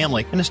for your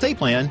family. An estate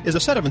plan is a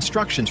set of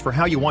instructions for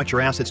how you want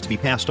your assets to be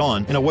passed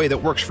on in a way that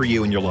works for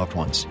you and your loved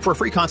ones. For a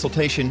free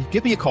consultation,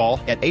 give me a call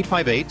at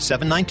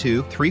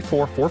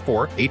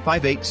 858-792-3444,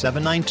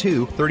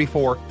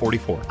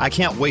 858-792-3444. I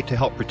can't wait to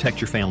help protect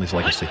your family's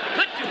legacy.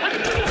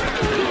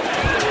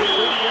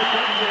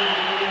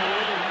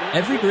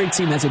 Every great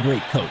team has a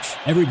great coach.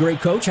 Every great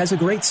coach has a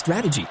great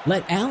strategy.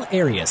 Let Al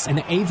Arias and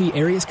the AV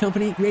Arias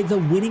Company create the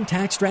winning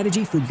tax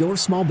strategy for your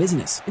small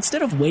business.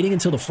 Instead of waiting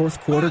until the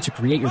fourth quarter to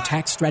create your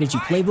tax strategy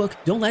playbook,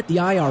 don't let the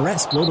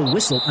IRS blow the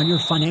whistle on your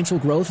financial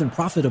growth and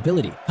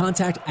profitability.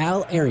 Contact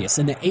Al Arias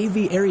and the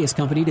AV Arias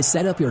Company to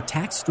set up your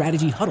tax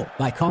strategy huddle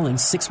by calling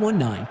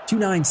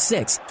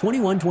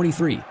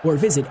 619-296-2123 or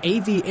visit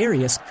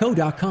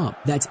avariasco.com.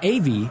 That's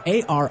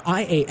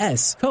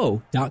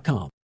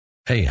avariasco.com.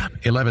 AM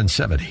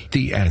 1170,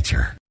 The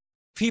Answer.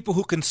 People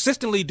who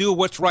consistently do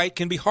what's right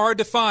can be hard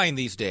to find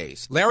these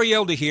days. Larry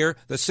Elder here,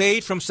 the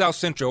sage from South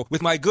Central,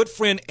 with my good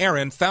friend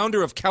Aaron,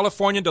 founder of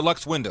California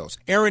Deluxe Windows.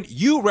 Aaron,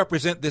 you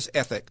represent this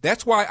ethic.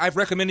 That's why I've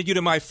recommended you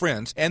to my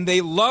friends, and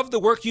they love the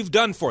work you've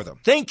done for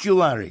them. Thank you,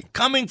 Larry.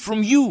 Coming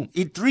from you,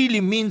 it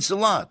really means a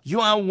lot. You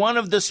are one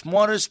of the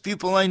smartest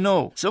people I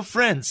know. So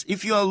friends,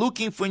 if you are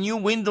looking for new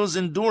windows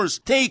and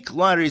doors, take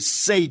Larry's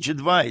sage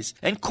advice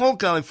and call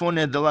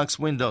California Deluxe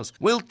Windows.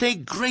 We'll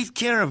take great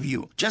care of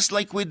you, just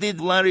like we did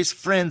Larry's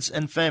friend friends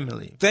and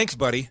family. Thanks,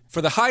 buddy.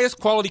 For the highest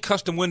quality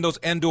custom windows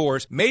and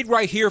doors made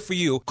right here for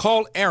you,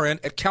 call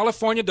Aaron at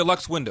California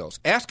Deluxe Windows.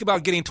 Ask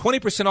about getting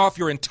 20% off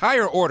your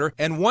entire order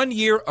and 1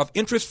 year of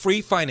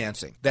interest-free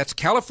financing. That's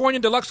California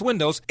Deluxe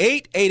Windows,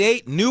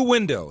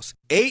 888-NEW-WINDOWS.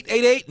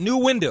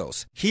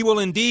 888-NEW-WINDOWS. He will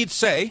indeed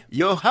say,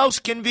 your house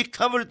can be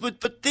covered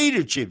with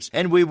potato chips,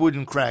 and we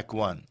wouldn't crack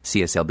one.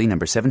 CSLB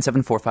number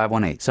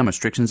 774518. Some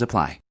restrictions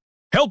apply.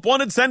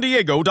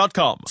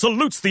 HelpWantedSanDiego.com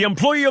salutes the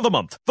employee of the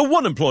month. The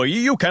one employee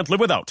you can't live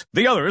without.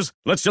 The others,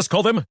 let's just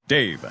call them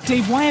Dave.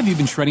 Dave, why have you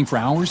been shredding for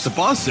hours? The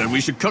boss said we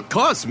should cut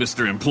costs,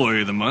 Mr.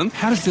 Employee of the Month.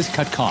 How does this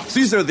cut costs?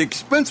 These are the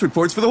expense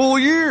reports for the whole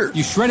year.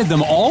 You shredded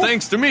them all?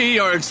 Thanks to me,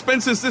 our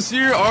expenses this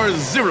year are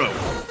zero.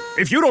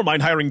 If you don't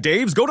mind hiring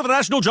Daves, go to the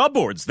National Job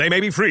Boards. They may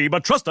be free,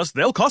 but trust us,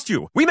 they'll cost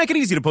you. We make it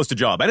easy to post a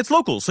job, and it's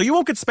local, so you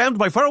won't get spammed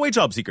by faraway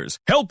job seekers.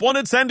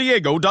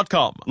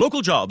 HelpWantedSanDiego.com.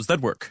 Local jobs that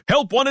work.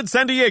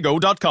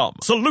 HelpWantedSanDiego.com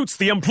salutes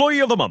the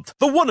employee of the month.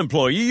 The one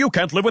employee you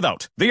can't live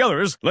without. The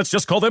others, let's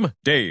just call them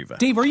Dave.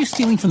 Dave, are you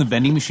stealing from the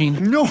vending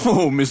machine? No,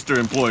 Mr.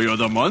 Employee of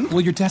the Month.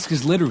 Well, your desk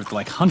is littered with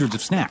like hundreds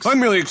of snacks. I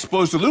merely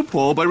exposed a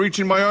loophole by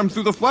reaching my arm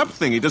through the flap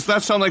thingy. Does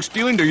that sound like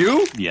stealing to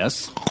you?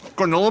 Yes.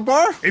 Granola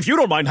bar? If you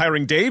don't mind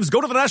hiring Daves,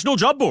 go to the National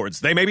Job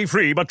Boards. They may be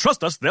free, but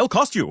trust us, they'll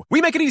cost you.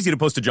 We make it easy to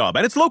post a job,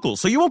 and it's local,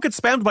 so you won't get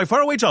spammed by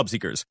faraway job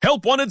seekers.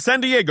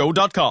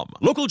 HelpWantedSanDiego.com.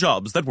 Local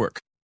jobs that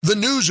work. The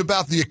news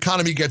about the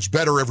economy gets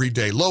better every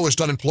day.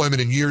 Lowest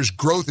unemployment in years,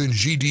 growth in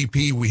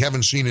GDP we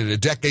haven't seen in a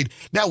decade.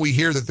 Now we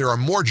hear that there are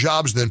more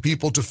jobs than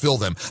people to fill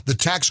them. The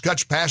tax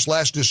cuts passed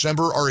last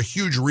December are a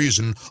huge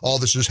reason all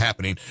this is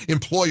happening.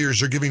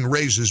 Employers are giving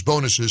raises,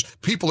 bonuses.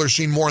 People are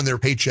seeing more in their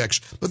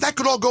paychecks. But that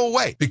could all go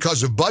away.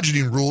 Because of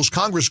budgeting rules,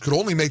 Congress could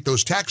only make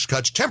those tax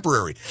cuts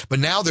temporary. But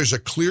now there's a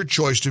clear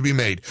choice to be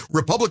made.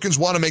 Republicans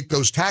want to make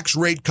those tax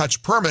rate cuts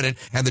permanent,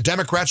 and the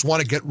Democrats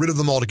want to get rid of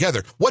them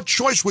altogether. What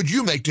choice would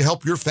you make to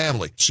help your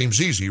family?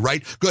 Seems easy,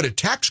 right? Go to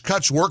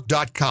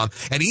taxcutswork.com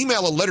and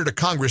email a letter to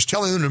Congress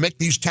telling them to make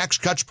these tax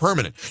cuts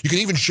permanent. You can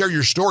even share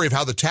your story of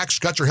how the tax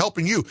cuts are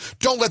helping you.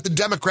 Don't let the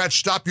Democrats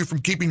stop you from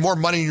keeping more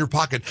money in your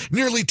pocket.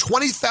 Nearly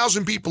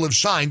 20,000 people have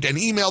signed and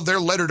emailed their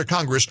letter to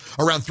Congress.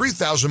 Around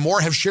 3,000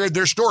 more have shared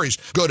their stories.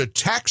 Go to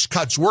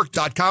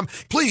taxcutswork.com.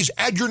 Please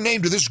add your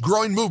name to this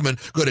growing movement.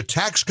 Go to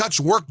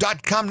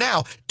taxcutswork.com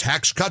now.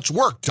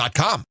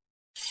 taxcutswork.com.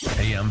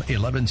 AM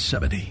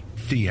 1170,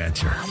 The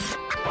Answer.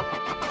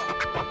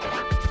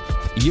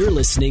 You're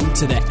listening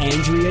to The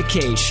Andrea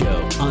Kaye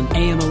Show on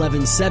AM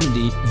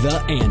 1170,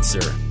 The Answer.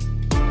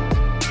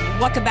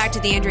 Welcome back to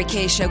The Andrea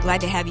Kaye Show.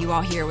 Glad to have you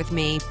all here with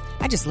me.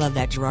 I just love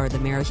that Gerard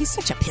Lamero. He's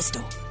such a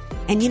pistol.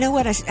 And you know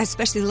what I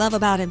especially love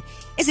about him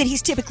is that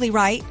he's typically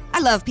right. I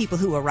love people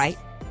who are right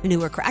and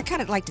who are correct. I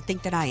kind of like to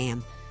think that I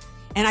am.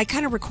 And I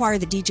kind of require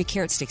the DJ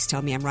Carrot Sticks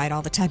tell me I'm right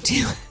all the time, too.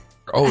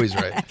 You're always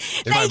right.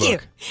 Thank you.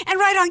 And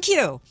right on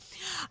cue.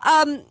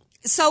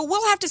 So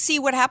we'll have to see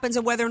what happens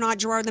and whether or not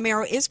Gerard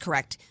Lamero is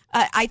correct.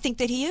 I think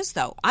that he is,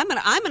 though. I'm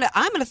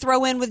gonna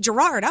throw in with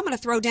Gerard. I'm gonna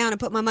throw down and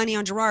put my money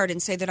on Gerard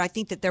and say that I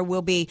think that there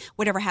will be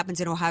whatever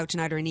happens in Ohio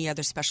tonight or any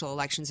other special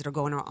elections that are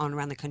going on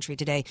around the country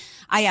today.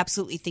 I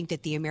absolutely think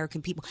that the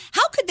American people,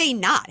 how could they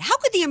not? How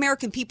could the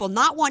American people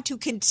not want to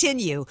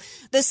continue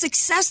the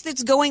success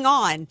that's going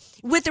on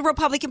with the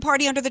Republican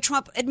Party under the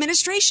Trump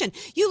administration?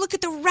 You look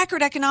at the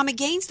record economic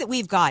gains that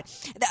we've got.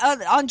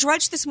 On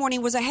Drudge this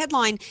morning was a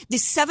headline, the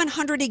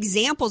 700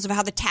 examples of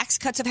how the tax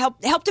cuts have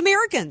helped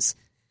Americans.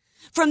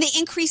 From the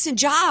increase in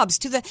jobs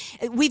to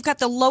we've got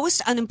the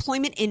lowest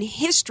unemployment in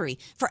history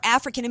for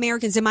African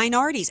Americans and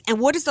minorities. And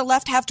what does the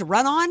left have to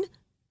run on?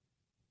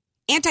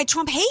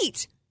 Anti-Trump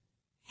hate.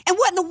 And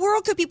what in the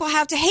world could people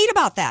have to hate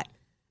about that?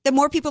 That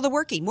more people are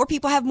working, more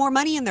people have more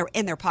money in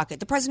their pocket.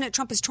 The President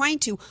Trump is trying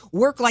to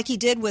work like he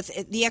did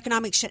with the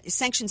economic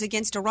sanctions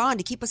against Iran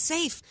to keep us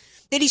safe.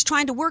 That he's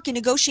trying to work and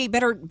negotiate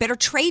better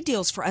trade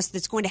deals for us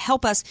that's going to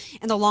help us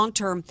in the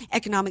long-term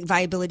economic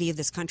viability of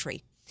this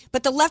country.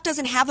 But the left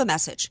doesn't have a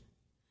message.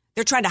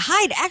 They're trying to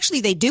hide.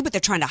 Actually, they do, but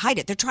they're trying to hide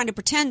it. They're trying to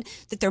pretend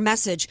that their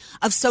message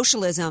of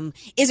socialism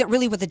isn't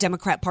really what the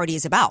Democrat Party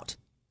is about.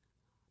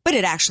 But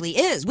it actually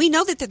is. We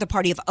know that they're the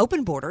party of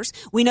open borders.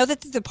 We know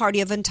that they're the party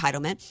of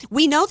entitlement.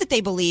 We know that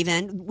they believe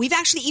in, we've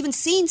actually even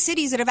seen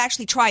cities that have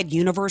actually tried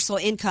universal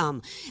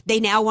income. They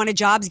now want a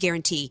jobs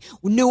guarantee.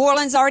 New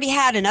Orleans already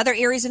had, and other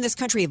areas in this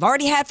country have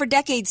already had for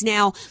decades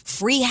now,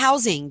 free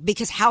housing,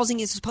 because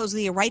housing is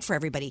supposedly a right for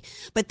everybody.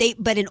 But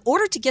in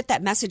order to get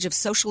that message of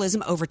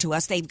socialism over to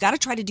us, they've got to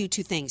try to do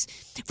two things.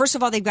 First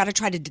of all, they've got to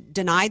try to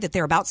deny that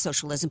they're about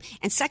socialism.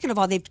 And second of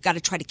all, they've got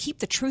to try to keep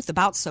the truth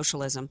about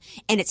socialism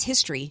and its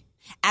history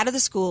out of the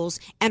schools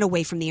and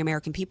away from the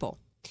American people.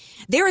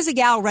 There is a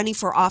gal running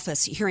for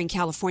office here in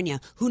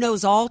California who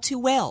knows all too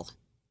well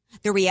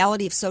the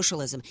reality of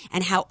socialism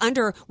and how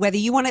whether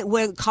you want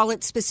to call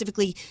it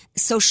specifically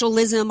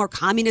socialism or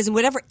communism,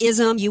 whatever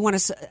ism you want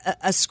to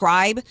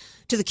ascribe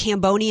to the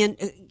Cambodian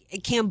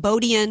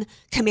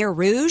Khmer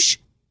Rouge,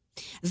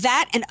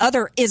 that and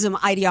other ism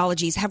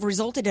ideologies have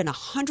resulted in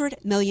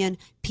 100 million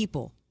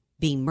people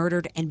being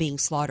murdered and being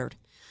slaughtered.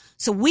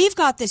 So we've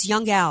got this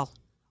young gal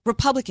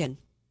Republican,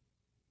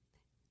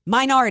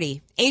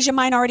 minority, Asian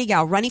minority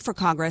gal running for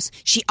Congress.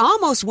 She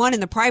almost won in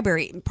the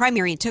primary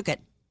and took it.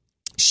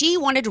 She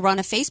wanted to run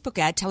a Facebook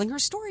ad telling her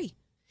story.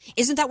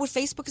 Isn't that what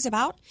Facebook is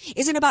about?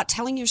 Isn't it about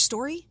telling your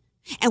story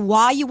and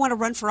why you want to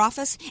run for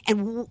office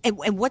and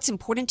what's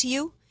important to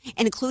you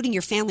and including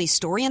your family's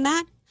story in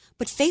that?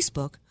 But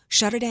Facebook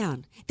shut her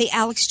down. They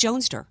Alex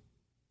Jonesed her.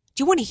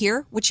 Do you want to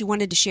hear what she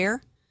wanted to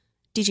share?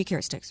 DJ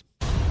Carrot Sticks.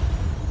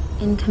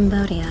 In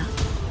Cambodia,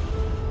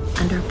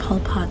 under Pol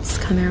Pot's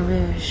Khmer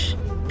Rouge,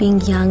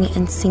 being young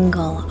and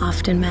single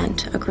often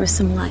meant a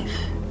gruesome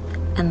life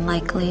and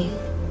likely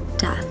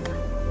death.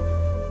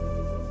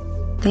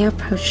 They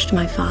approached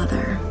my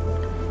father,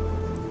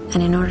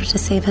 and in order to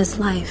save his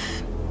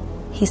life,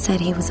 he said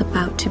he was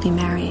about to be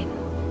married.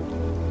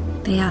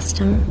 They asked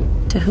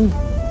him to whom.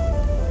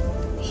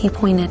 He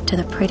pointed to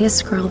the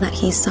prettiest girl that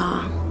he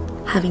saw,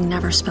 having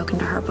never spoken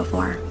to her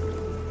before.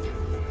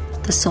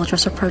 The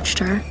soldiers approached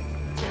her,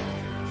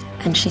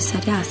 and she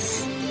said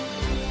yes.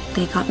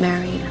 They got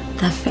married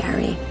the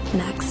very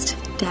next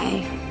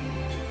day.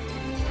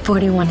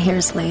 41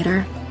 years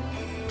later,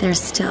 they're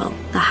still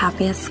the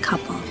happiest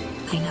couple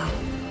I know.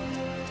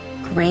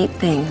 Great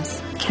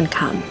things can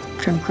come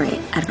from great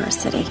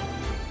adversity.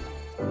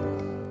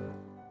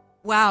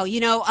 Wow,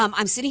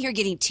 I'm sitting here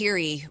getting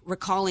teary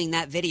recalling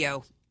that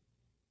video.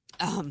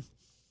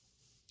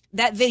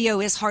 That video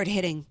is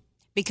hard-hitting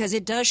because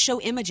it does show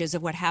images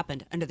of what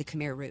happened under the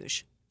Khmer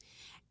Rouge.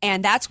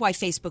 And that's why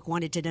Facebook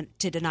wanted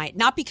to deny it.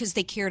 Not because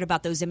they cared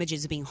about those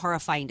images being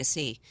horrifying to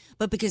see,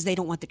 but because they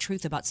don't want the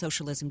truth about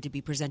socialism to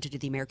be presented to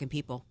the American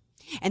people.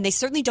 And they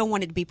certainly don't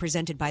want it to be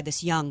presented by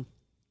this young,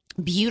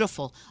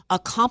 beautiful,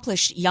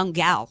 accomplished young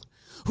gal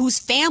whose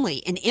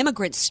family and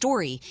immigrant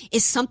story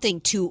is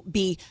something to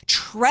be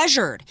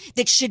treasured,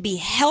 that should be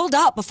held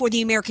up before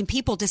the American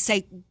people to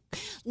say,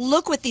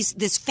 look what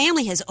this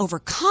family has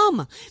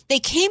overcome. They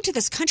came to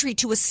this country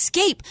to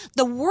escape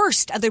the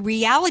worst of the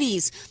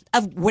realities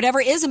of whatever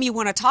ism you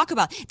want to talk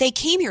about. They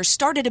came here,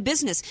 started a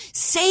business,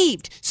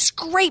 saved,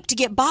 scraped to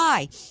get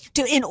by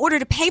in order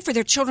to pay for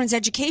their children's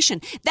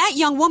education. That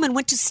young woman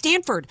went to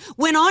Stanford,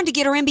 went on to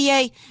get her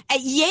MBA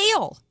at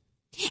Yale.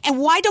 And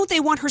why don't they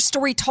want her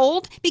story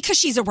told? Because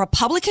she's a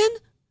Republican?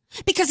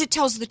 Because it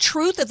tells the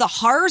truth of the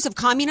horrors of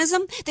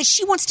communism that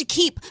she wants to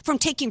keep from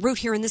taking root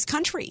here in this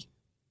country.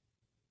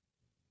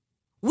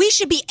 We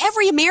should be,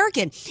 every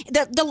American,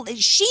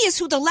 she is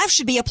who the left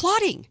should be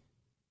applauding.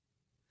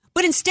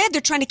 But instead, they're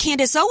trying to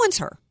Candace Owens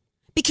her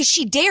because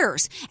she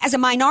dares, as a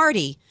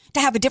minority, to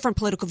have a different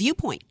political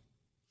viewpoint.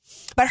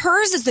 But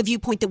hers is the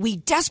viewpoint that we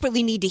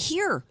desperately need to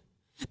hear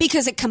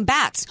because it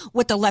combats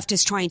what the left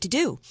is trying to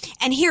do.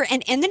 And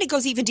then it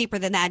goes even deeper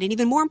than that and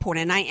even more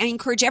important. And I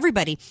encourage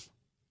everybody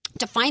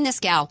to find this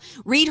gal,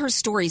 read her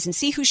stories, and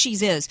see who she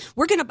is.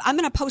 I'm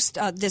gonna post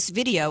this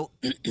video.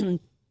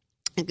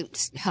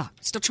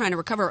 Still trying to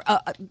recover.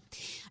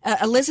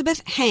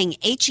 Elizabeth Heng,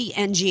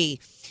 Heng,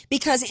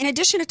 because in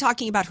addition to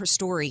talking about her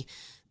story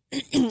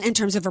in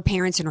terms of her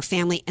parents and her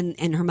family,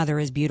 and her mother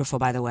is beautiful,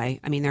 by the way.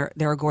 I mean,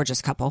 they're a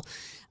gorgeous couple.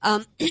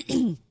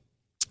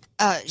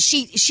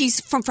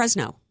 She's from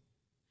Fresno,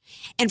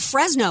 and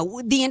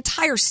Fresno, the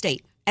entire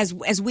state,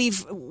 as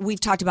we've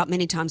talked about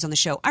many times on the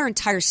show, our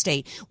entire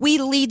state, we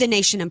lead the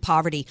nation in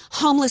poverty.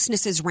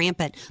 Homelessness is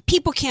rampant.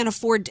 People can't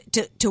afford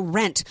to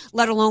rent,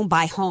 let alone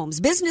buy homes.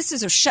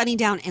 Businesses are shutting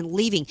down and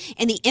leaving.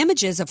 And the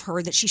images of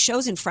her that she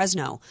shows in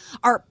Fresno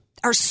are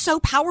so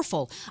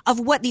powerful of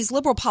what these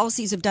liberal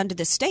policies have done to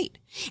this state.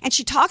 And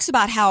she talks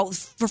about how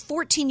for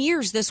 14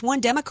 years, this one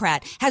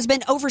Democrat has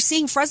been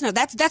overseeing Fresno.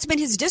 That's been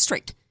his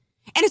district.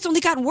 And it's only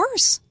gotten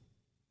worse.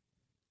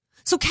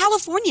 So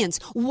Californians,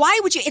 why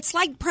would you? It's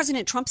like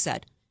President Trump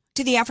said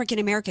to the African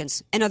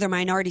Americans and other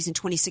minorities in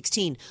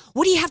 2016.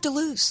 What do you have to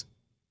lose?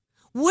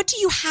 What do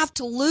you have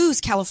to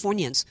lose,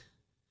 Californians,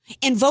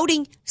 in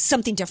voting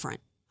something different?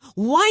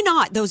 Why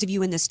not those of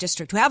you in this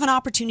district who have an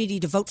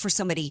opportunity to vote for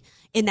somebody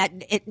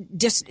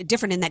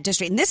different in that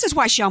district? And this is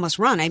why she almost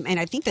won. And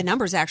I think the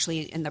numbers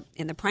actually in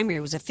the primary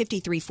was a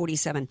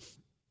 53-47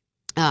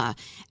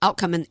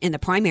 outcome in the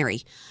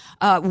primary.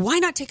 Why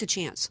not take a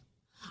chance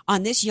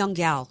on this young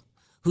gal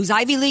who's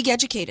Ivy League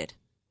educated,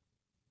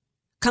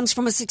 comes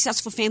from a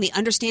successful family,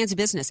 understands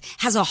business,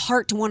 has a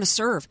heart to want to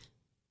serve?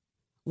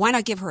 Why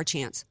not give her a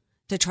chance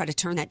to try to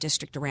turn that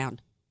district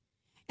around?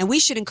 And we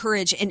should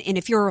encourage, and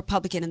if you're a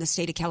Republican in the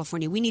state of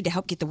California, we need to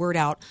help get the word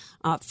out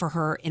for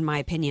her, in my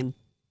opinion.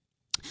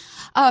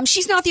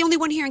 She's not the only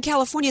one here in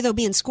California, though,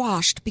 being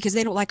squashed because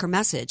they don't like her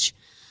message.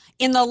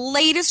 In the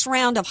latest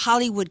round of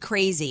Hollywood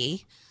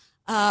Crazy,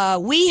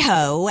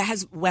 WeHo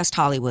has West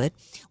Hollywood.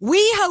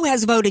 WeHo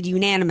has voted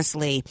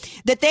unanimously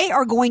that they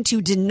are going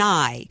to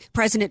deny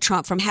President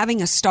Trump from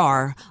having a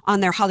star on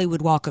their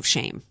Hollywood Walk of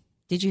Shame.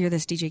 Did you hear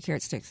this, DJ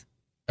Carrot Sticks?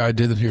 I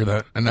did hear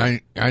that, and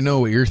I know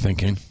what you're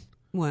thinking.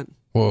 What?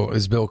 Well,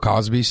 is Bill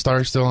Cosby's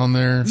star still on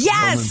there?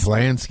 Yes.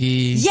 Roman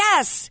Polanski.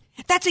 Yes,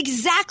 that's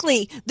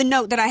exactly the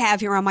note that I have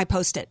here on my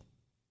Post-it.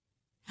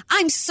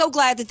 I'm so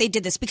glad that they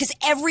did this, because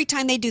every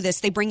time they do this,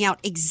 they bring out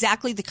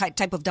exactly the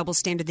type of double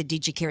standard that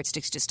DJ Carrot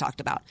Sticks just talked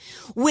about.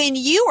 When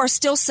you are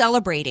still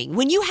celebrating,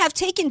 when you have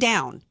taken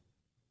down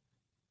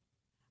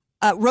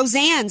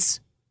Roseanne's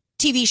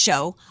TV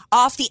show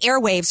off the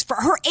airwaves for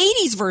her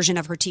 80s version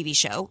of her TV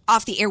show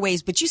off the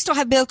airwaves, but you still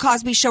have Bill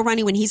Cosby's show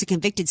running when he's a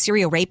convicted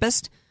serial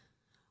rapist,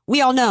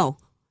 we all know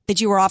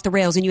that you are off the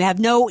rails and you have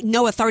no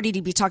authority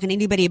to be talking to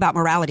anybody about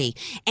morality.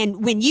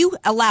 And when you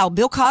allow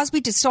Bill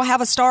Cosby to still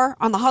have a star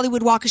on the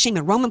Hollywood Walk of Shame,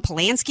 and Roman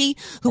Polanski,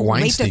 who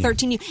raped a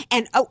 13-year-old,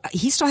 and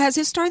he still has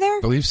his star there?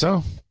 I believe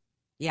so.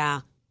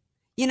 Yeah.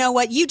 You know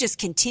what? You just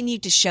continue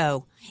to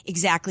show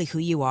exactly who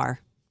you are.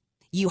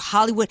 You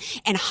Hollywood.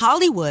 And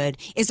Hollywood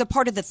is a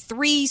part of the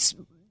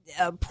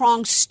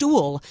three-pronged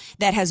stool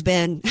that has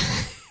been...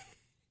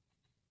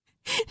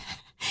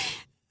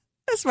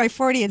 That's my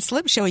 40 and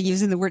Slim showing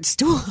using the word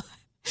stool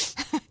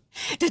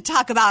to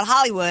talk about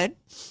Hollywood. A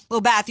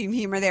little bathroom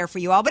humor there for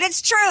you all, but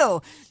it's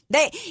true.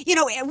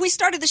 We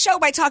started the show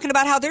by talking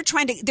about how they're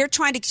trying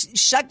to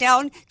shut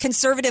down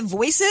conservative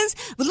voices.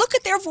 But look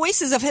at their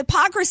voices of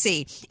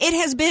hypocrisy. It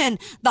has been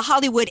the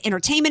Hollywood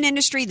entertainment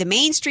industry, the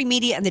mainstream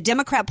media, and the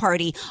Democrat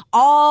Party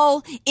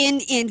all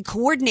in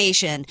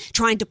coordination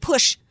trying to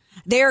push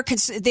their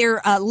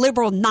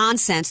liberal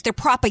nonsense, their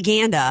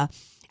propaganda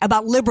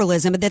about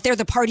liberalism, that they're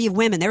the party of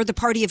women, they're the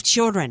party of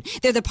children,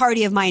 they're the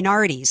party of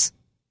minorities,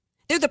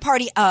 they're the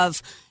party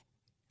of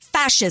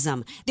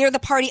fascism, they're the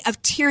party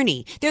of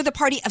tyranny, they're the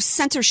party of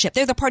censorship,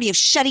 they're the party of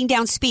shutting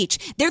down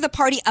speech, they're the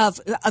party of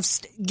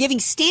giving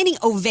standing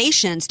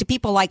ovations to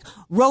people like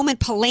Roman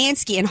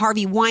Polanski and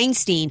Harvey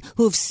Weinstein,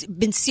 who have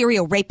been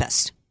serial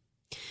rapists.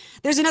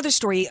 There's another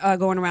story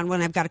going around,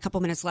 when I've got a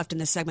couple minutes left in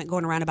this segment,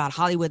 going around about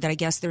Hollywood, that I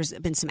guess there's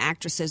been some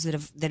actresses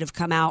that have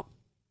come out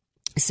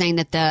saying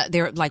that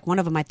they're like, one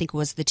of them I think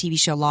was the TV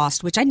show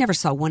Lost, which I never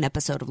saw one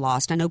episode of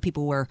Lost. I know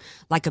people were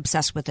like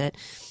obsessed with it,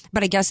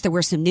 but I guess there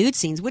were some nude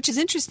scenes, which is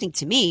interesting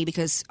to me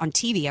because on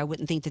TV I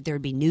wouldn't think that there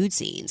would be nude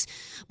scenes.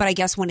 But I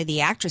guess one of the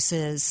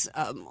actresses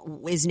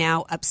is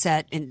now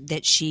upset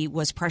that she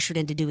was pressured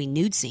into doing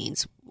nude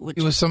scenes.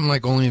 It was something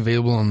like only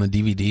available on the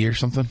DVD or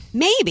something.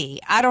 Maybe,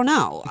 I don't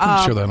know. I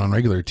couldn't show that on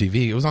regular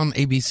TV. It was on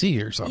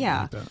ABC or something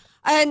like that.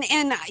 And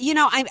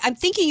I'm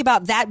thinking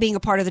about that being a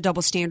part of the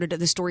double standard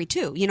of the story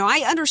too.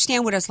 I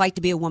understand what it's like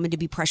to be a woman, to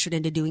be pressured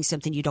into doing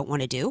something you don't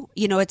want to do.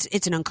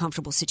 It's an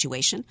uncomfortable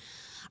situation.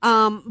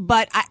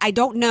 But I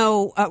don't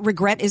know.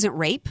 Regret isn't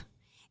rape.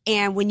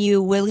 And when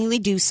you willingly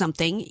do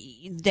something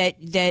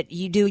that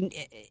you do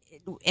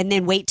and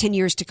then wait 10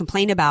 years to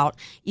complain about,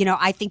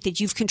 I think that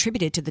you've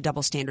contributed to the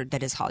double standard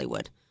that is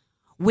Hollywood.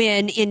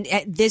 When in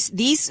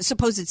these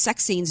supposed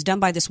sex scenes done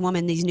by this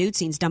woman, these nude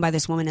scenes done by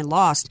this woman in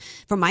Lost,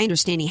 from my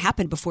understanding,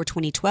 happened before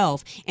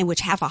 2012, in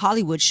which half of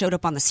Hollywood showed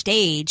up on the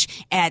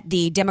stage at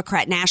the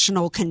Democrat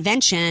National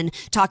Convention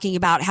talking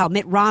about how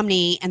Mitt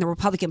Romney and the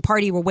Republican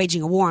Party were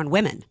waging a war on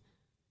women.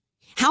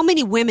 How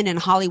many women in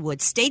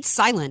Hollywood stayed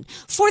silent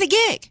for the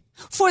gig,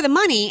 for the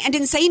money, and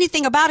didn't say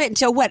anything about it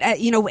until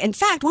in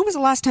fact, when was the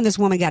last time this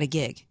woman got a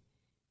gig?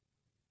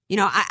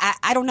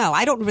 I don't know.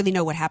 I don't really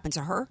know what happened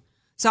to her.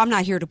 So I'm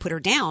not here to put her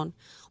down.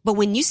 But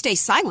when you stay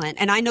silent,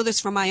 and I know this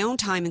from my own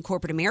time in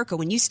corporate America,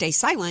 when you stay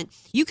silent,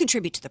 you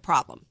contribute to the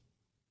problem.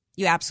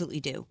 You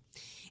absolutely do.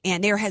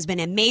 And there has been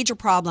a major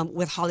problem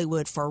with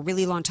Hollywood for a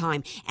really long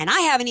time. And I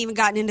haven't even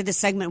gotten into this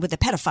segment with the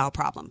pedophile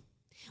problem,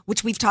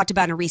 which we've talked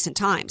about in recent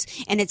times.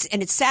 And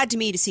it's sad to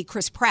me to see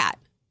Chris Pratt,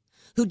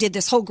 who did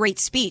this whole great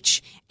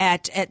speech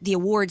at the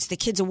awards, the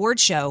Kids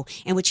Awards show,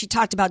 in which he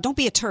talked about, don't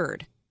be a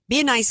turd, be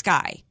a nice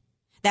guy.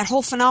 That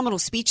whole phenomenal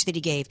speech that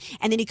he gave.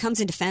 And then he comes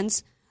and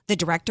defends the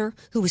director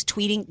who was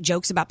tweeting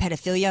jokes about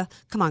pedophilia.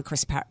 Come on,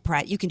 Chris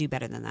Pratt, you can do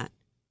better than that.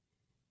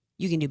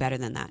 You can do better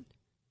than that.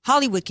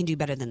 Hollywood can do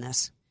better than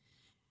this.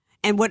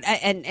 And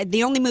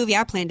the only movie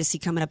I plan to see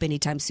coming up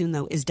anytime soon,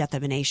 though, is Death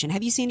of a Nation.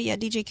 Have you seen it yet,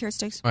 DJ Carrot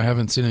Sticks? I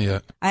haven't seen it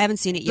yet. I haven't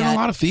seen it yet. It's in a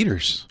lot of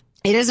theaters.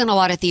 It is in a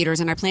lot of theaters,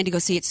 and I plan to go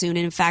see it soon.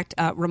 And in fact,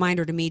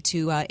 reminder to me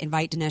to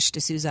invite Dinesh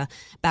D'Souza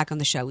back on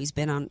the show. He's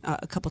been on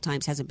a couple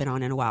times, hasn't been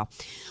on in a while.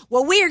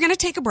 Well, we are going to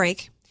take a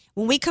break.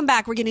 When we come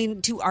back, we're getting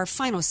into our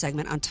final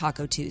segment on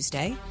Taco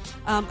Tuesday.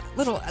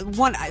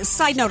 One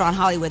side note on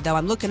Hollywood, though.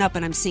 I'm looking up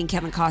and I'm seeing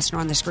Kevin Costner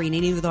on the screen,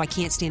 and even though I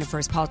can't stand him for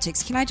his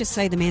politics, can I just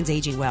say the man's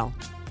aging well?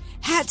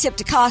 Hat tip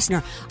to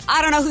Costner.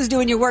 I don't know who's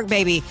doing your work,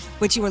 baby,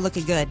 but you were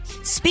looking good.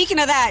 Speaking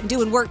of that,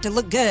 doing work to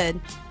look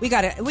good, we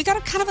got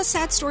a kind of a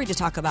sad story to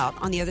talk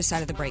about on the other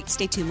side of the break.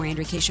 Stay tuned. More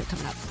Andrea Kaye Show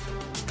coming up.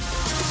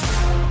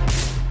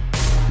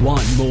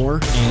 Want more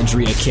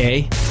Andrea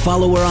Kaye?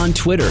 Follow her on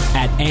Twitter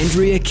at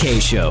Andrea Kaye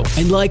Show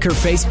and like her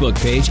Facebook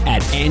page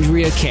at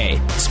Andrea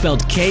Kaye,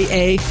 spelled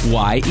Kaye.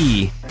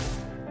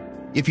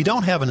 If you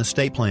don't have an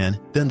estate plan,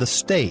 then the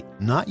state,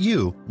 not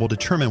you, will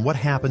determine what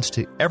happens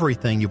to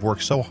everything you've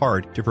worked so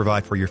hard to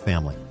provide for your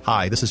family.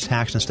 Hi, this is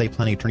Tax and Estate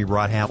Planning Attorney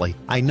Rod Hatley.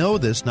 I know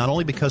this not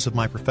only because of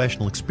my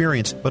professional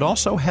experience, but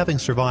also having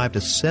survived a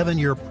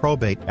 7-year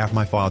probate after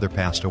my father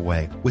passed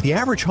away. With the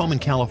average home in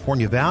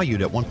California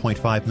valued at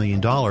 $1.5 million,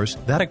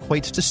 that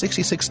equates to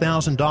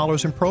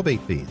 $66,000 in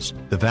probate fees.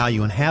 The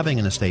value in having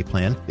an estate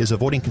plan is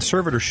avoiding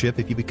conservatorship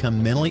if you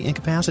become mentally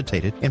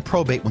incapacitated and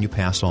probate when you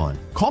pass on.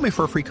 Call me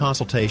for a free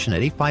consultation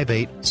at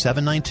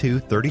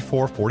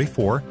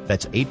 858-792-3444.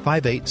 That's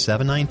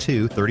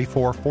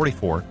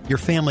 858-792-3444. Your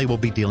family will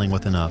be dealing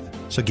with enough.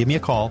 So give me a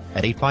call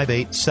at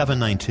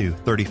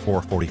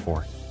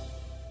 858-792-3444.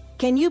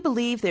 Can you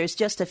believe there's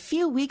just a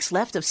few weeks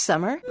left of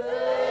summer?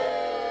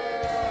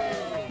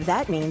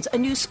 That means a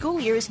new school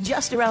year is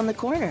just around the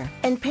corner.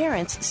 And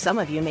parents, some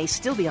of you may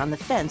still be on the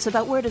fence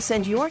about where to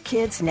send your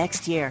kids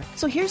next year.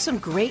 So here's some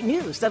great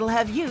news that'll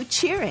have you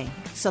cheering.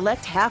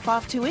 Select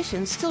half-off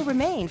tuitions still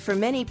remain for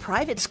many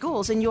private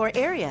schools in your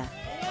area.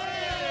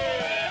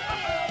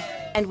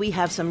 And we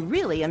have some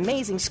really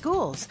amazing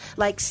schools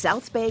like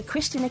South Bay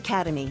Christian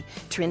Academy,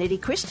 Trinity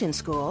Christian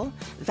School,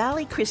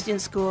 Valley Christian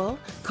School,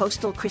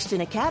 Coastal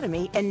Christian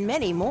Academy, and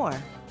many more.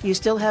 You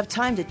still have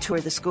time to tour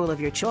the school of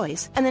your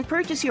choice and then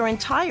purchase your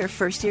entire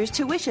first year's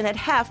tuition at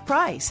half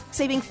price,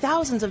 saving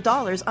thousands of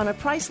dollars on a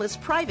priceless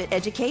private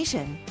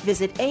education.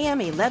 Visit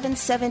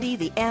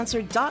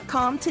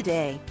am1170theanswer.com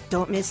today.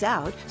 Don't miss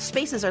out.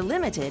 Spaces are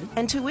limited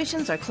and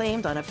tuitions are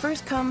claimed on a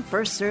first-come,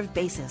 first-served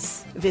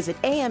basis. Visit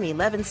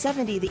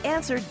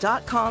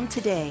am1170theanswer.com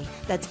today.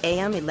 That's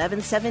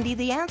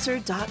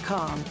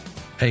am1170theanswer.com.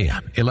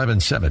 AM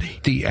 1170,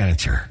 The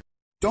Answer.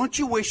 Don't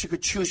you wish you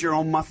could choose your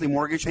own monthly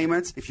mortgage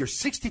payments? If you're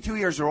 62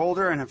 years or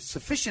older and have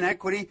sufficient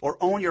equity or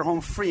own your home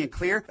free and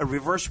clear, a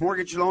reverse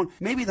mortgage loan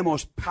may be the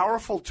most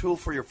powerful tool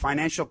for your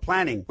financial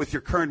planning. With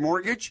your current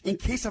mortgage, in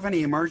case of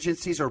any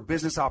emergencies or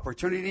business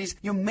opportunities,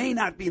 you may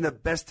not be in the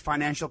best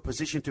financial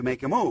position to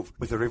make a move.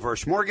 With a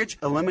reverse mortgage,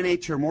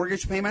 eliminate your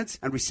mortgage payments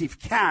and receive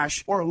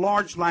cash or a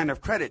large line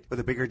of credit.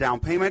 With a bigger down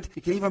payment,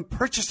 you can even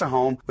purchase a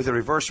home with a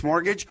reverse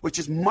mortgage, which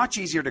is much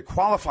easier to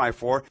qualify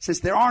for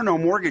since there are no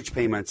mortgage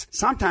payments.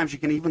 Sometimes you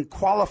can even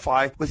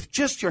qualify with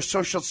just your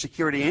Social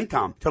Security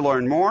income. To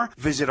learn more,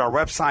 visit our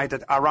website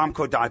at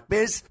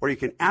aramco.biz, where you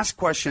can ask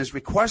questions,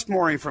 request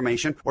more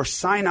information, or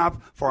sign up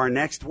for our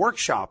next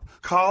workshop.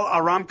 Call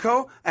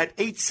Aramco at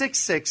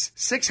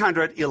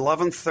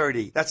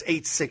 866-600-1130. That's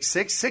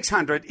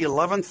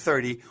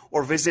 866-600-1130,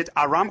 or visit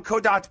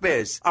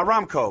aramco.biz.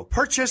 Aramco,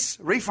 purchase,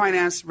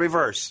 refinance,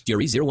 reverse.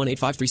 GRE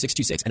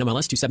 01853626,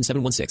 NMLS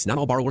 27716. Not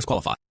all borrowers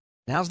qualify.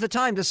 Now's the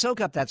time to soak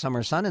up that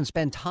summer sun and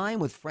spend time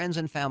with friends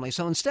and family.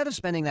 So instead of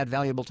spending that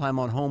valuable time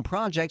on home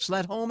projects,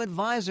 let Home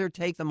Advisor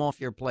take them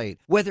off your plate.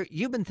 Whether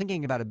you've been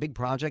thinking about a big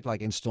project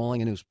like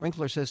installing a new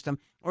sprinkler system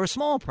or a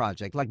small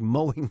project like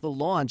mowing the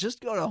lawn,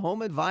 just go to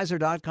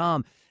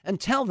homeadvisor.com and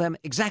tell them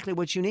exactly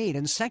what you need.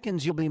 In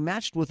seconds, you'll be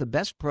matched with the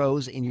best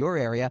pros in your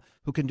area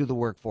who can do the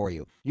work for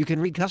you. You can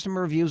read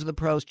customer reviews of the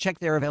pros, check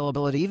their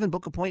availability, even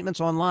book appointments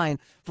online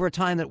for a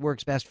time that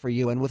works best for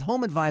you. And with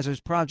Home Advisor's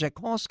Project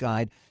Cost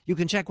Guide, you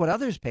can check what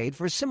others paid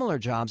for similar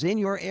jobs in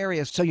your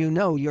area so you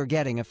know you're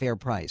getting a fair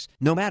price.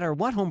 No matter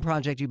what home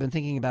project you've been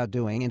thinking about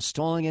doing,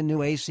 installing a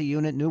new AC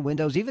unit, new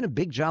windows, even a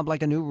big job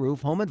like a new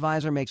roof, Home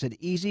Advisor makes it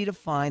easy to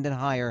find and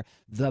hire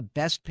the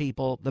best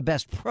people, the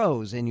best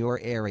pros in your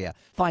area.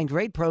 Find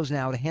great pros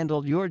now to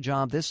handle your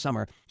job this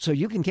summer so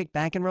you can kick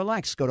back and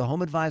relax. Go to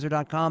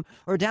homeadvisor.com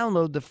or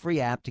download the free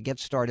app to get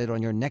started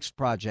on your next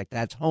project.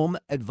 That's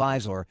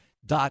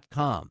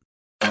homeadvisor.com.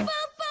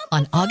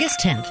 On August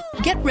 10th,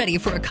 get ready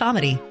for a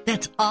comedy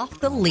that's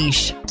off the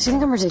leash. Do you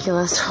think I'm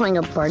ridiculous throwing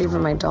a party for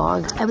my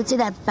dog? I would say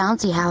that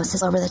bouncy house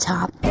is over the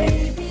top.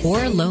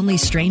 Or lonely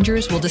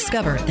strangers will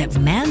discover that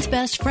man's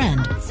best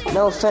friend...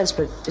 No offense,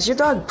 but is your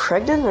dog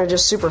pregnant or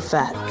just super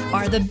fat?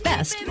 ...are the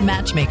best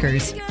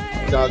matchmakers.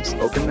 Dogs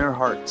open their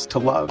hearts to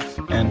love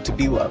and to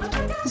be loved.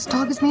 This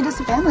dog has made us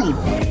a family.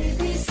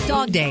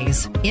 Dog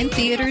Days, in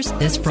theaters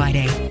this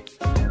Friday.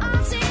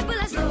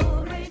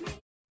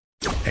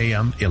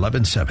 AM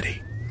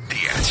 1170.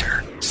 The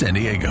Answer, San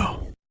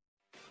Diego.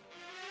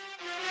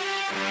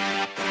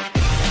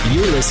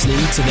 You're listening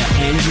to The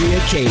Andrea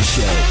Kaye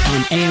Show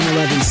on AM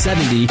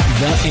 1170,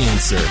 The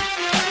Answer.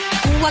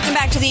 Welcome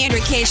back to The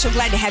Andrea Kaye Show.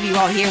 Glad to have you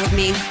all here with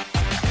me.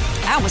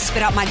 I almost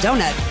spit out my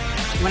donut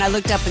when I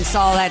looked up and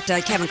saw that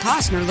Kevin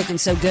Costner looking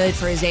so good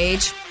for his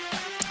age.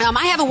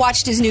 I haven't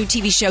watched his new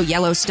TV show,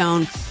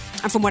 Yellowstone.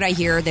 From what I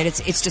hear, that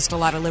it's just a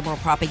lot of liberal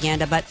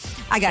propaganda, but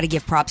I got to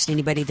give props to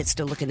anybody that's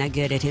still looking that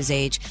good at his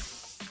age.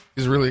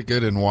 He's really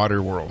good in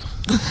Waterworld.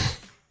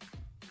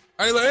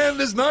 I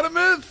land is not a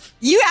myth.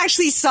 You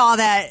actually saw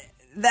that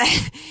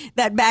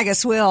bag of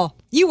swill.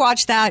 You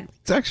watched that.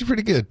 It's actually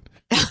pretty good.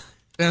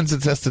 Stands the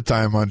test of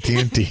time on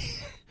TNT.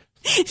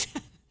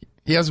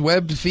 He has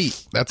webbed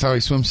feet. That's how he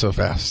swims so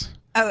fast.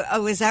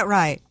 Oh, is that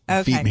right?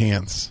 Okay. Feet and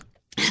hands.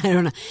 I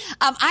don't know.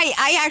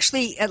 I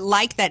actually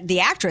like that the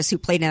actress who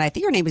played it. I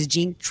think her name is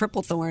Jean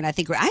Triplethorne. I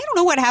don't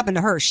know what happened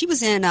to her. She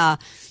was in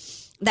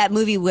that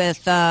movie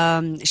with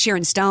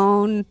Sharon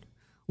Stone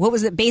What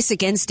was it?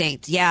 Basic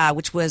Instinct. Yeah,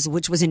 which was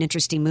an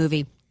interesting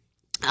movie.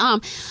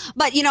 But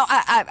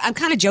I'm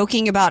kind of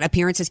joking about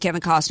appearances,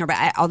 Kevin Costner,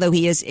 but although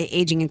he is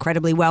aging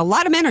incredibly well, a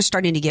lot of men are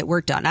starting to get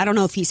work done. I don't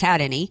know if he's had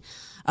any.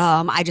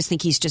 I just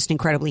think he's just an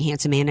incredibly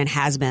handsome man and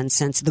has been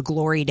since the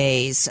glory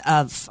days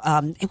of,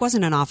 it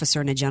wasn't An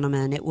Officer and a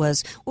Gentleman. It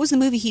was, what was the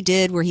movie he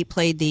did where he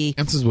played the...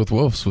 Dances with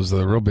Wolves was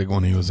the real big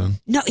one he was in.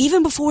 No,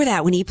 even before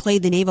that, when he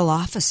played the naval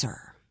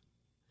officer.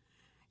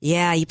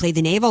 Yeah, he played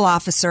the naval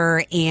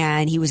officer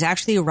and he was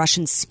actually a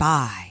Russian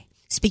spy.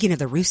 Speaking of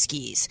the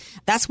Ruskies,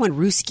 that's when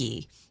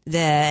Ruski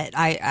that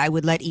I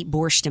would let eat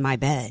borscht in my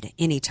bed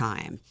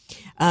anytime.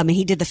 And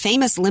he did the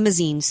famous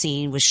limousine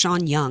scene with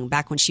Sean Young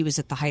back when she was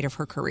at the height of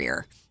her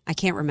career. I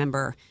can't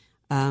remember.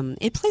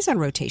 It plays on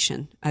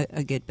rotation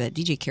a good bit.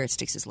 DJ Carrot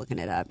Sticks is looking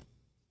it up.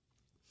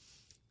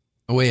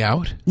 No Way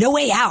Out? No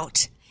Way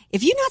Out.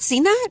 Have you not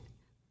seen that?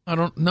 I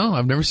don't know.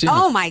 I've never seen it.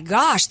 Oh, my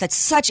gosh. That's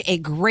such a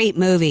great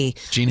movie.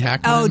 Gene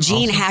Hackman? Oh,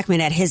 Gene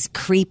Hackman at his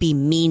creepy,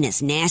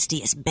 meanest,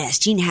 nastiest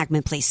best. Gene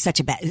Hackman plays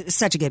such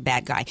a good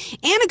bad guy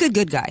and a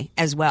good guy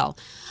as well.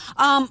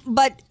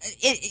 But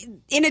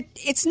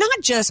it's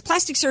not just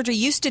plastic surgery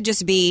used to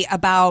just be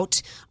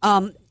about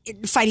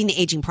fighting the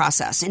aging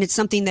process. And it's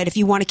something that if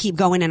you want to keep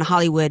going in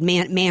Hollywood,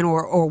 man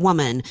or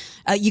woman,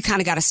 you kind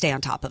of got to stay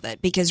on top of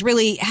it, because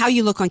really how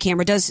you look on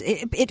camera does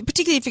it,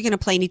 particularly if you're going to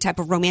play any type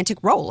of romantic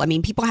role. I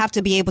mean, people have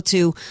to be able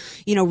to,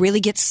 really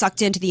get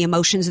sucked into the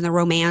emotions and the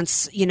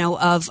romance,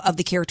 of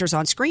the characters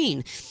on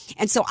screen.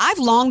 And so I've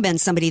long been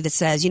somebody that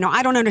says,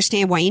 I don't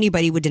understand why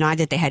anybody would deny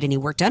that they had any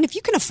work done. If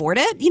you can afford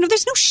it,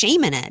 there's no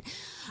shame in it.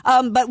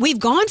 But we've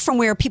gone from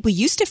where people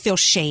used to feel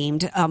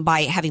shamed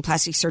by having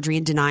plastic surgery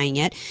and denying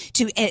it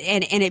to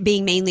and it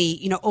being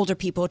mainly older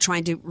people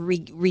trying to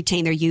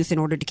retain their youth in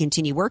order to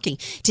continue working,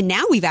 to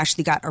now we've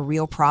actually got a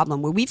real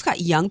problem where we've got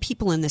young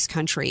people in this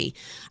country,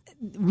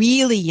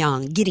 really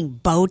young, getting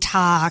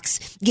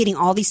Botox, getting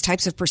all these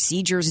types of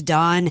procedures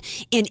done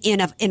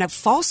in a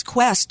false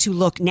quest to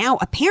look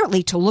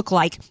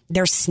like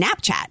their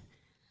Snapchat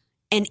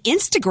and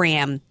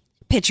Instagram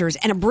pictures.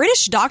 And a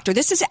British doctor,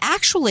 this is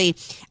actually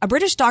a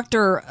British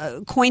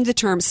doctor coined the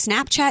term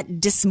Snapchat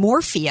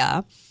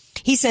dysmorphia.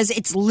 He says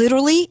it's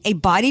literally a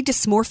body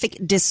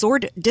dysmorphic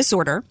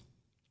disorder,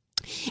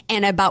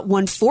 and about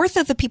 1/4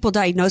 of the people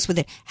diagnosed with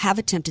it have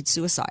attempted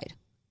suicide.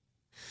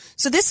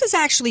 So this is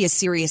actually a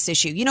serious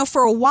issue.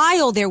 For a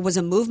while there was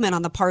a movement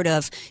on the part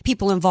of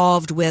people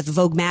involved with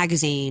Vogue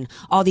magazine,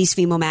 all these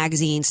female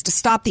magazines, to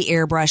stop the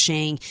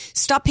airbrushing,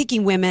 stop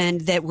picking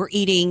women that were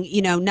eating,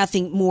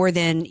 nothing more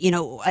than,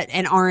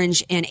 an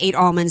orange and 8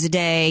 almonds a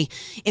day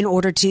in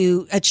order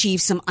to achieve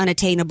some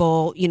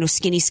unattainable,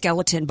 skinny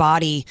skeleton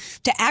body,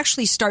 to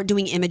actually start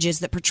doing images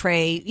that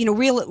portray,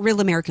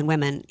 real American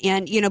women.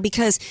 And,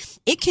 because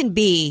it can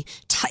be,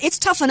 it's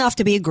tough enough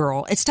to be a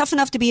girl. It's tough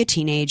enough to be a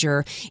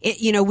teenager.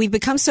 We've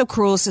become so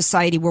cruel a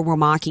society where we're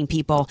mocking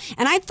people.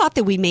 And I thought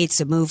that we made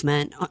some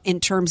movement in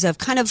terms of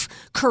kind of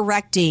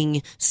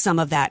correcting some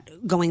of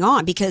that going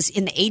on, because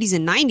in the 80s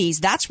and 90s,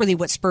 that's really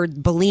what spurred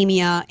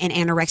bulimia and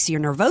anorexia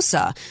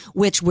nervosa,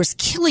 which was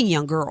killing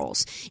young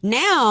girls.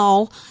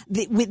 Now,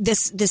 with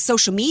this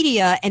social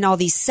media and all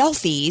these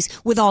selfies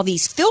with all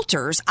these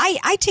filters,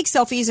 I take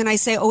selfies and I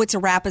say, oh, it's a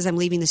wrap as I'm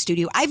leaving the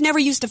studio. I've never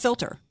used a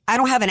filter. I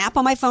don't have an app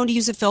on my phone to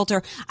use a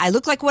filter. I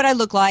look like what I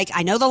look like.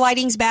 I know the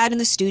lighting's bad in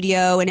the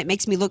studio and it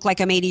makes me look like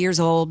I'm 80 years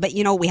old, but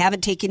we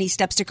haven't taken any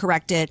steps to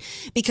correct it,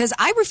 because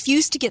I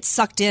refuse to get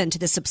sucked into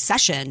this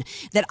obsession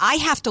that I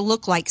have to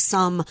look like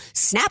some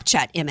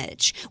Snapchat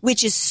image,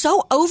 which is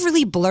so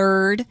overly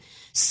blurred.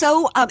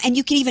 So, and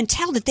you can even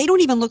tell that they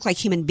don't even look like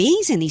human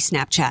beings in these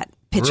Snapchat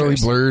pictures. Really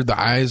blurred. The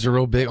eyes are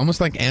real big,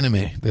 almost like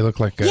anime. They look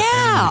like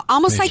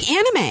almost like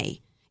anime.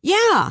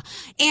 Yeah.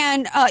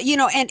 And,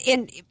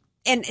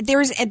 and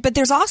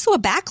there's also a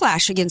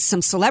backlash against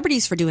some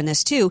celebrities for doing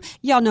this too.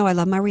 Y'all know I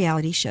love my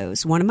reality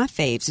shows. One of my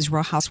faves is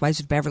Real Housewives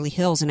of Beverly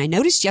Hills. And I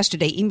noticed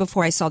yesterday, even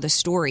before I saw this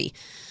story,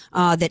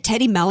 that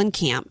Teddy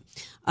Mellencamp,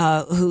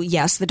 who,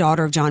 yes, the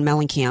daughter of John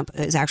Mellencamp,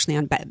 is actually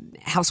on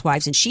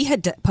Housewives, and she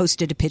had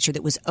posted a picture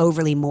that was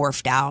overly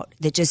morphed out,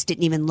 that just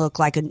didn't even look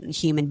like a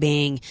human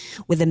being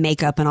with the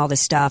makeup and all this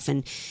stuff.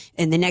 And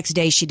the next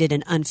day she did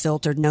an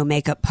unfiltered, no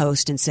makeup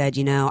post and said,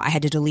 I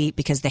had to delete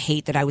because the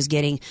hate that I was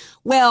getting.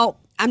 Well,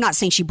 I'm not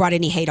saying she brought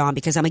any hate on,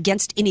 because I'm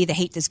against any of the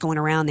hate that's going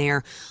around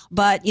there.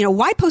 But,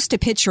 why post a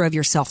picture of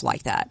yourself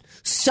like that?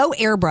 So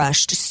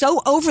airbrushed,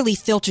 so overly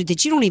filtered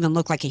that you don't even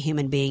look like a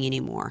human being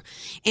anymore.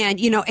 And,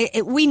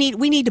 we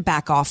need to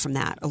back off from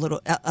that a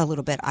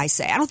little bit, I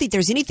say. I don't think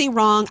there's anything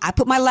wrong. I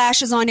put my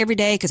lashes on every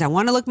day because I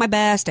want to look my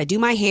best. I do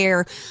my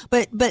hair.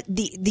 But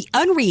the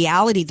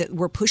unreality that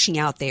we're pushing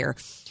out there,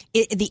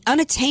 the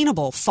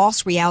unattainable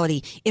false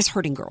reality is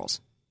hurting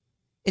girls.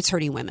 It's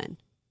hurting women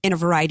in a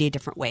variety of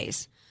different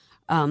ways.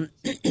 And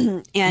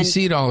you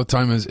see it all the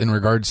time as in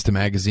regards to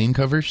magazine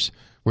covers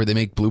where they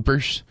make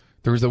bloopers.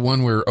 There was the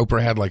one where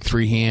Oprah had like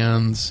 3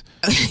 hands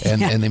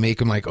and they make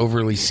them like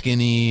overly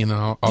skinny and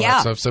all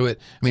that stuff. So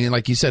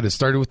like you said, it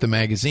started with the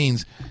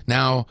magazines.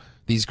 Now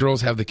these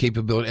girls have the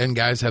capability, and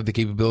guys have the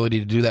capability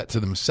to do that to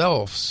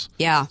themselves.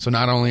 Yeah. So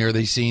not only are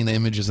they seeing the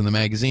images in the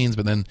magazines,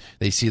 but then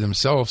they see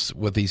themselves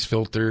with these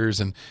filters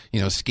and,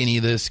 skinny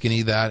this,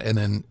 skinny that, and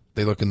then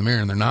they look in the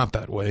mirror and they're not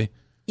that way.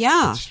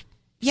 Yeah.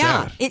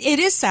 Yeah. It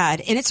is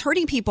sad, and it's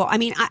hurting people. I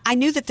mean, I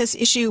knew that this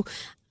issue,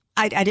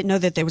 I didn't know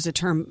that there was a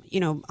term,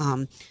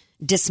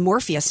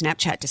 dysmorphia,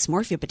 Snapchat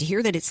dysmorphia, but to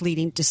hear that it's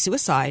leading to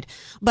suicide.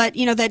 But,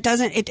 that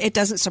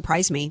doesn't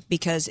surprise me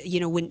because,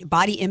 when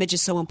body image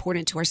is so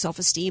important to our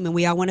self-esteem and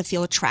we all want to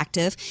feel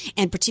attractive,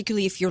 and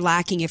particularly if you're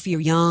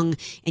young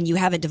and you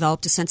haven't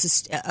developed a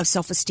sense of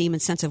self-esteem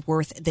and sense of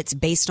worth that's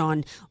based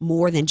on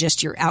more than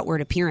just your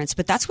outward appearance.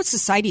 But that's what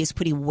society is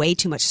putting way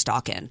too much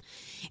stock in.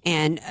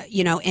 And,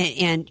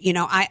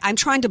 I'm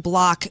trying to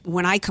block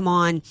when I come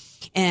on,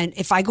 and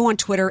if I go on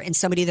Twitter and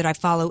somebody that I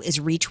follow is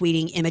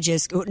retweeting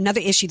images.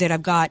 Another issue that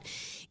I've got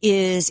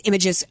is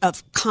images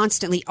of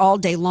constantly all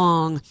day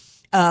long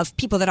of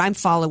people that I'm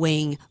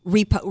following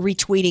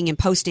retweeting and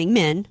posting,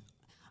 men,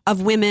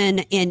 of women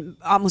in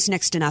almost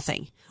next to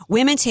nothing.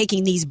 Women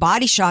taking these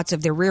body shots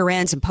of their rear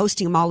ends and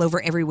posting them all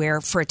over everywhere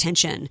for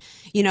attention.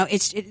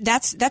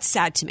 That's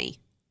sad to me.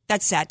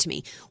 That's sad to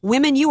me.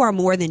 Women, you are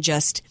more than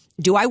just,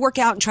 do I work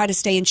out and try to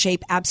stay in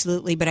shape?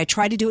 Absolutely. But I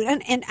try to do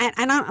it. And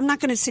I'm not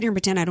going to sit here and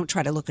pretend I don't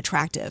try to look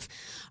attractive.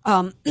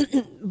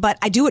 But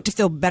I do it to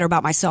feel better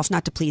about myself,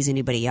 not to please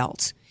anybody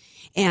else.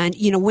 And,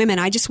 women,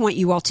 I just want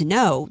you all to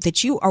know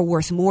that you are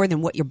worth more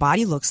than what your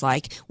body looks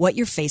like, what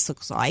your face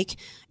looks like.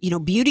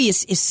 Beauty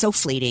is so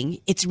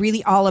fleeting. It's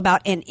really all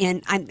about,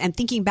 and I'm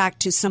thinking back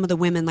to some of the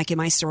women, like in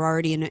my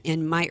sorority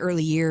in my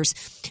early years,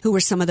 who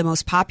were some of the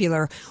most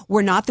popular,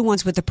 were not the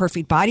ones with the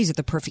perfect bodies or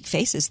the perfect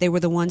faces. They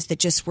were the ones that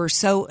just were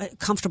so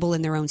comfortable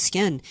in their own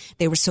skin.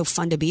 They were so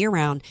fun to be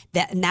around,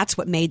 and that's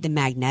what made them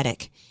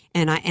magnetic.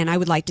 And I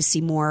would like to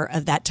see more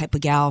of that type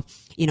of gal,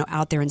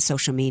 out there in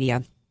social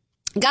media.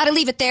 Got to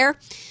leave it there.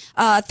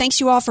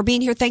 Thanks you all for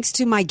being here. Thanks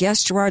to my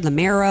guest, Gerard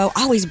Lamero,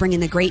 always bringing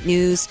the great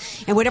news.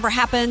 And whatever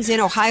happens in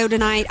Ohio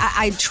tonight,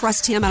 I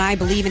trust him and I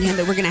believe in him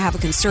that we're going to have a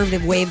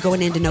conservative wave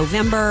going into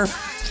November.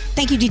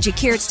 Thank you, DJ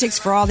Carrot Sticks,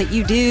 for all that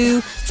you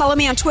do. Follow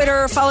me on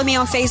Twitter. Follow me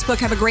on Facebook.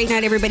 Have a great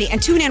night, everybody. And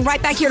tune in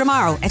right back here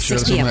tomorrow at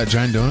 6 p.m. That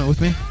giant donut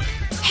with me?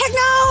 Heck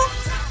no!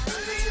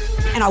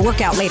 And I'll work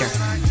out later.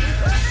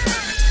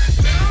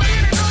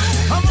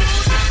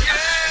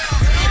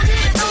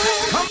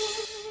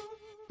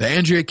 The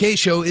Andrea Kaye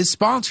Show is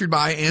sponsored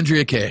by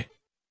Andrea Kaye.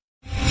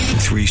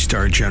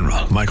 3-star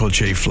General Michael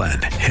J.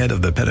 Flynn, head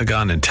of the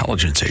Pentagon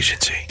Intelligence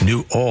Agency,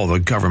 knew all the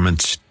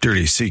government's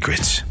dirty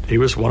secrets. He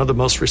was one of the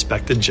most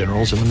respected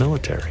generals in the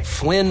military.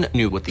 Flynn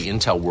knew what the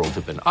intel world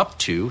had been up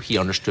to. He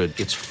understood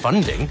its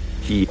funding.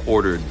 He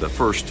ordered the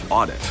first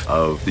audit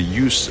of the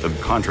use of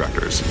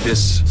contractors.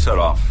 This set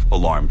off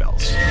alarm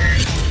bells.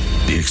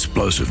 The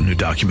explosive new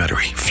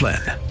documentary,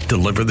 Flynn,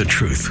 Deliver the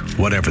Truth,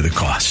 Whatever the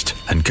Cost,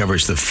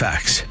 uncovers the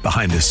facts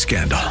behind this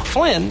scandal.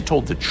 Flynn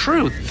told the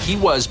truth. He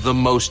was the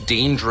most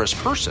dangerous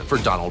person for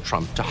Donald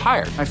Trump to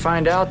hire. I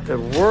find out the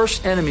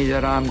worst enemy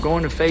that I'm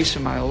going to face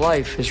in my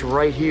life is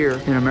right here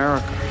in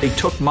America. They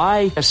took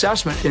my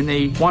assessment and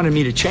they wanted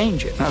me to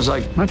change it. And I was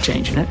like, I'm not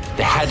changing it.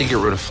 They had to get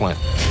rid of Flynn.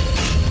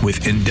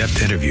 With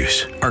in-depth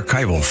interviews,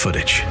 archival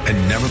footage,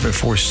 and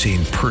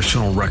never-before-seen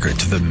personal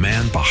records of the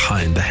man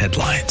behind the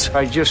headlines.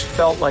 I just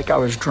felt like I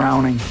was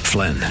drowning.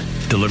 Flynn,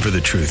 Deliver the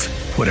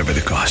Truth, Whatever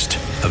the Cost.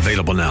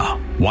 Available now.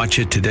 Watch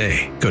it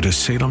today. Go to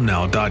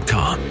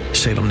salemnow.com.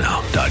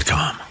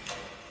 salemnow.com.